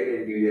they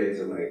didn't do that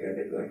until like I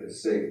think like the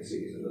second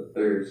season, the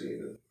third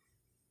season.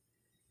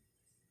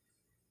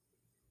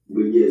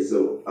 But yeah,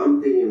 so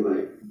I'm thinking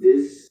like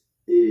this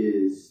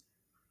is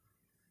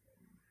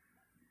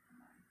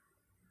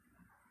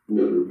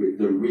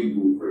the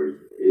reboot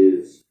version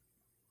is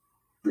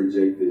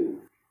projecting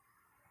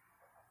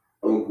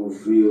Uncle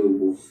Phil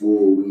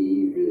before we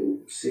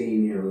even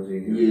seen him.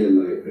 Yeah,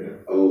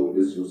 like oh,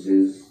 this was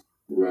his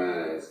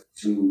rise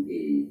to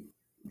be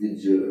the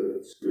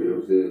judge. You know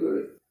what I'm saying?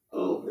 Like,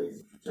 oh, he's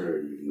a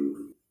fraternity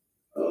dude.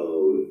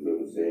 Oh, you know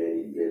what I'm saying?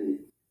 He been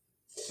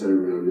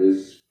serving on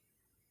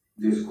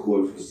this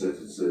court for such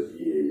and such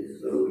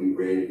years. So he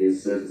ran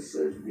against such and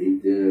such,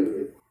 beat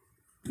them.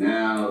 And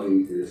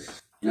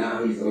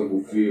now he's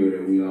Uncle Phil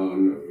that we all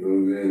know. You know what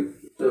I'm saying?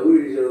 So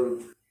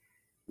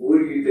what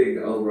do you think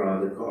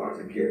overall the cars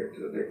and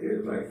characters that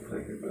they're like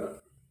thinking about?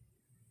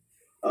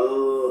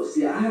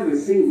 See, I haven't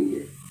seen it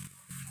yet.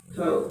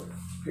 So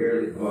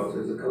apparently Clark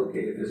is a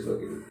cokehead. This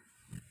fucking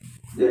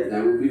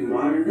that would be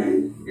modern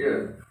day.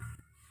 Yeah.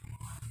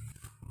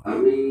 I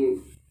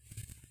mean,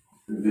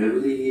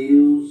 Beverly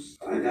Hills,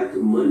 I got the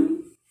money.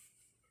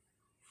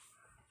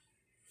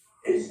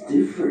 It's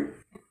different.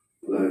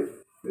 Like,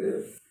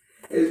 yeah.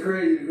 It's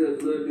crazy because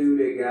the little dude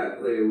they got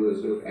playing Will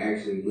Smith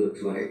actually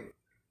looks like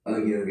a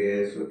young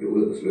ass fucking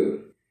Will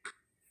Smith.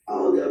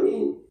 Oh, I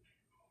mean,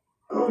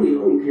 I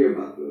don't care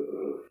about the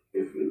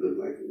if it look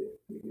like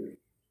it.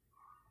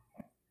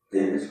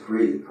 Damn, that's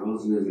crazy.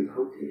 Carlton is a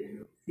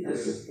cokehead.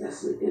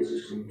 That's an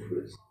interesting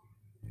twist.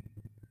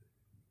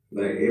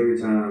 Like every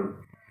time,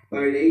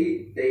 like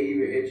they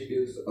even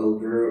introduced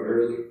old girl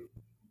early,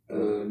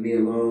 Nia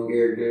Long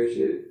character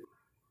shit.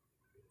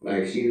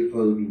 Like she was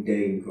supposed to be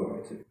dating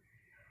Carlton,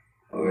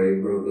 or they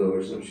broke up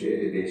or some shit,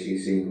 and then she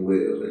seen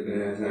Will,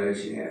 and that's how that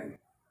shit happened.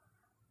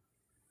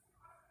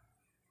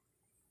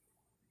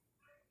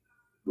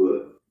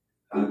 But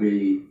I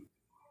mean,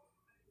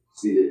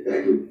 see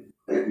that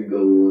could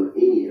go on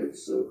any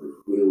episode. Cause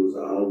Will was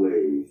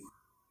always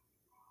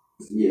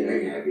that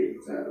can happen any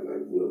time.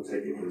 Like Will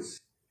taking his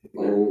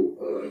old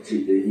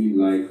chick that he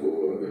liked,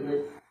 or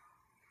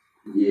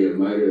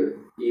might have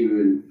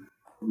even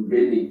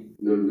been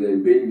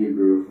your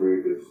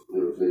girlfriend, cause you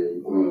know what I'm saying,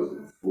 you caused it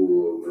before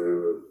or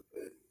whatever.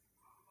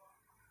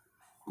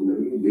 You know,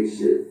 you can big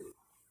shit,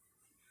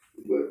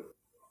 but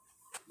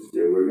it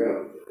still work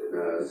out. And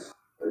now it's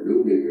a new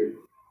nigga.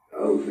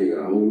 I was thinking a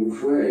whole new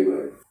flag,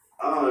 like,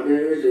 oh,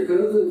 damn, that's your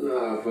cousin?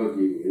 Nah, fuck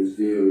you. And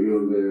still, you know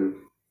what I'm saying?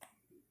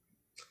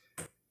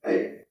 Hey.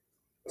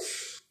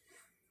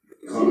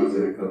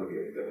 Carlton and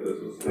cokehead.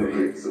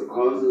 Okay, so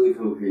Carlton and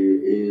cokehead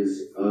is,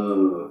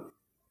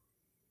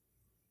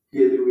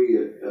 Hillary,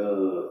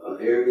 an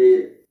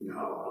airhead?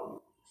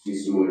 No,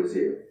 she's smart as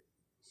hell.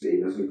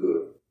 See, that's a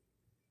good.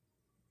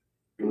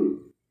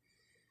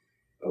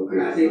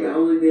 Okay. I think the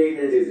only thing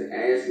that is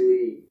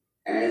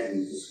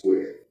Ashley's a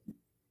square.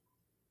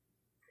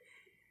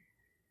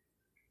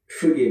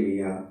 Forgive me,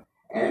 y'all.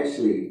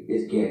 Ashley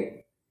is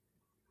gay.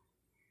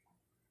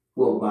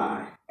 Well,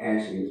 bi.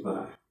 Ashley is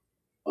bi.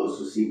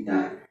 Also, she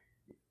died.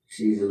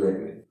 She's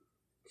 11.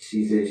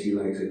 She says she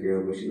likes a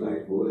girl, but she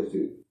likes boys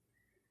too.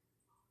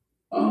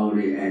 Oh,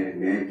 they added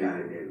that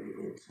dynamic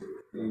into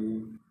it.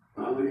 Mm-hmm.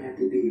 Why would it have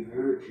to be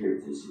her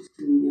character? She's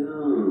too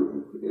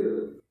young.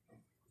 Yeah.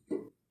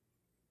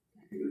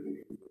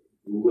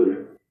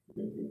 Whatever.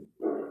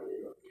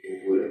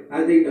 Whatever.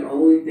 I think the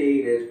only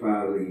thing that's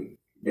probably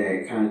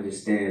that kind of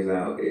just stands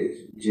out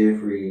is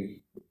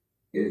Jeffrey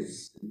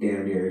is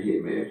damn near a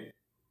hitman.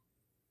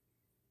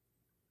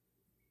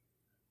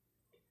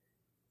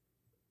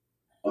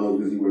 Oh,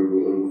 because he worked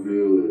with Uncle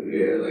Phil.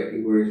 Yeah, like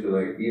he works for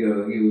like, he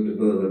was the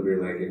butler,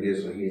 but like in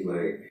this one he's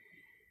like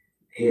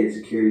head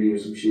security or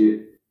some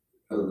shit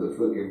of the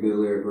fucking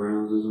Bel Air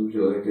grounds or some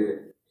shit like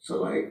that.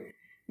 So like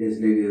this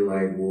nigga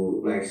like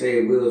will like say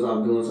if Will's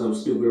off doing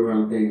something stupid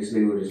around the thing, this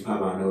nigga will just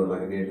pop out of nowhere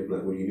like a ninja,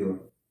 like, what are you doing?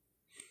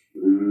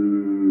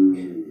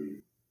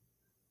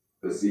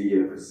 But see,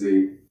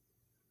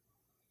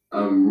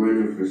 I'm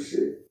running for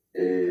shit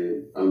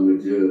and I'm a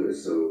judge,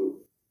 so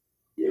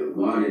Yeah,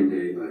 modern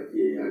day, like,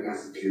 yeah, I got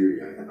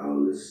security, I got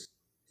all this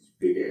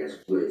big ass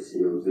place,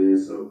 you know what I'm saying?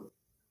 So,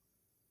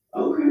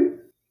 okay,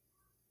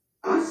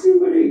 I see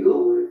where they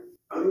going.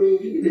 I mean,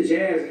 you The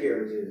Jazz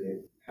characters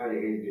and how they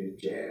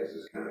introduced Jazz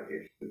is kind of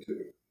interesting to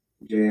me.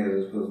 Jazz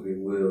is supposed to be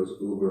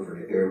Will's Uber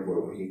from the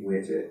airport when he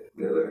went to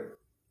Miller.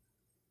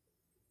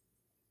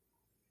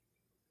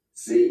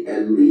 see,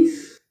 at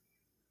least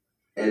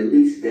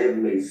that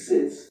makes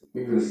sense.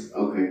 Because,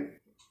 okay,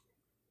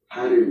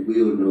 how did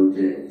Will know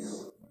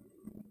Jazz?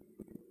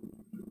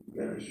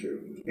 That's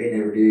true. They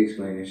never did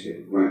explain that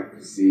shit.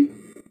 Right, see,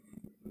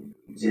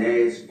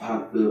 Jazz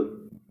popped up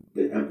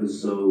the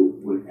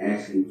episode when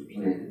Ashley was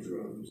playing the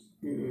drums.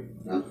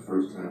 That was the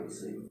first time I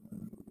seen him.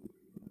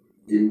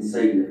 Didn't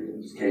say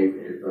nothing, just came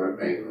in and started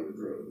banging on the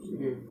drums.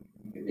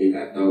 And then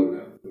got thrown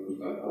out. It was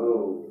like,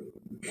 oh,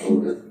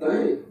 that's the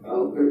thing.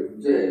 Oh, okay,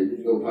 Jazz, you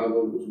just gonna pop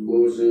up with some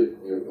bullshit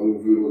and I'm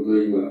gonna throw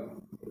you out.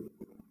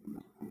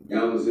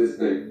 That was his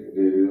thing. And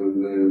then, you know what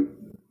I'm saying?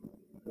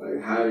 Like,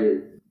 how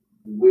did,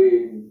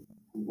 when,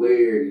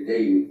 where did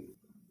they,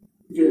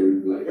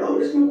 like, oh,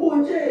 that's my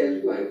boy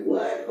Jazz. Like,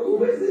 what?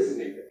 Who is this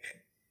nigga?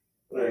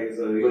 Like,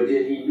 so But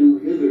then he knew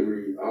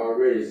Hillary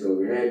already, so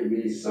it had to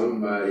be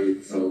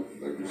somebody. So,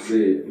 like you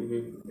said,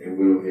 and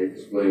we don't have to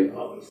explain,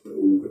 oh, it's the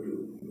Uber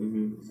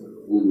dude. So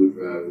the Uber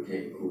driver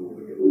came cool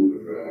with the Uber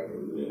driver.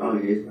 Oh,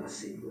 yeah, it's my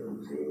seat. You know what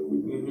I'm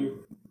saying?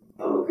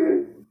 Oh, okay.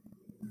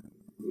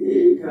 Yeah,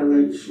 you kind of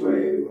like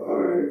swag.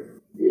 Alright.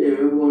 Yeah,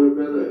 I want a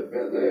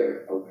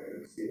Bel-Air.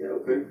 Okay, see that,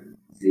 okay.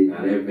 See,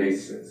 now that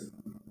makes sense.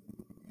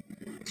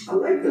 I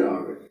like that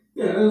already.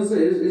 yeah, I was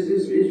saying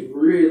it's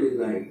really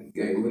like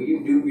when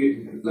you do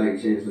get like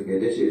a chance to look at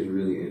that shit is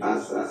really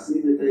interesting. I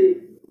see that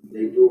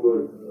they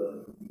doing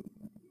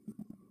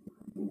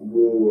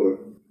more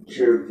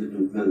character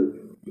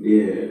development.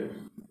 Yeah.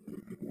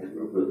 That's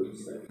my brother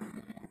was saying.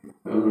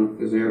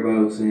 Because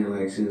everybody was saying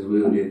like since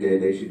Will did that,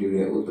 they should do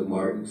that with the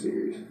Martin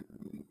series.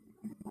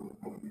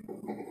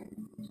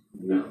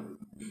 No.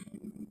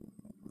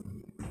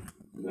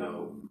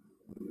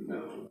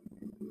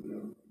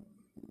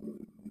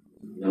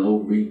 No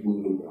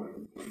reboot of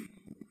Martin.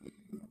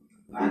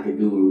 I could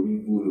do a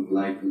reboot of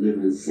like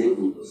Living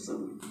Single or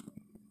something.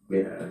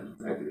 Yeah,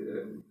 I could do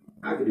that.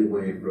 I could do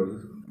Wayne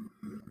Brothers.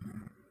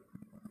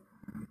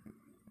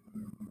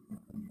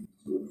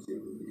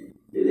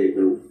 It ain't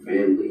no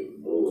family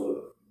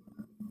or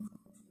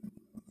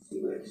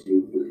seem like she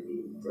really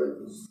need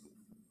brothers.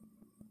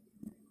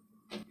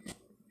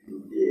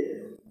 Yeah,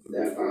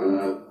 that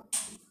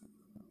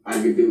I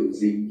could do it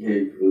ZK,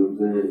 you know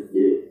what I'm saying?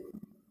 Yeah.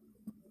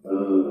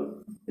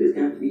 It's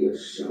got to be a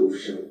show.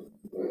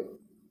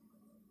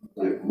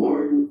 Like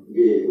Martin,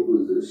 yeah, it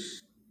was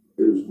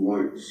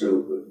Martin's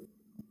show, but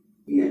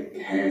he had to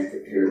cast the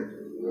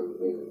characters, you know what I'm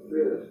saying?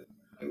 Yeah.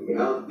 Like,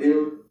 without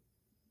them,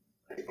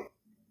 like,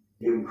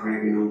 him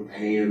cracking on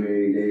Pam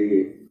every day,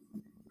 and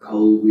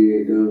Colby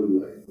and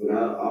them, like,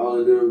 without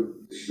all of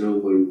them, the show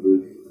wasn't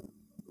good.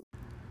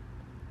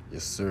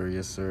 Yes,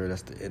 sir.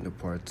 That's the end of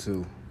part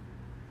 2.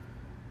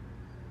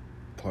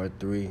 Part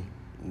 3,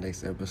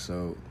 next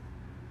episode.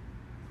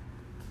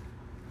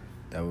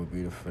 That would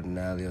be the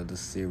finale of the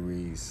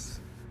series.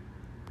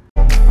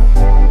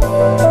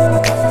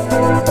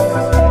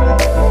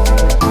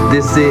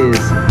 This is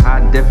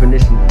High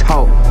Definition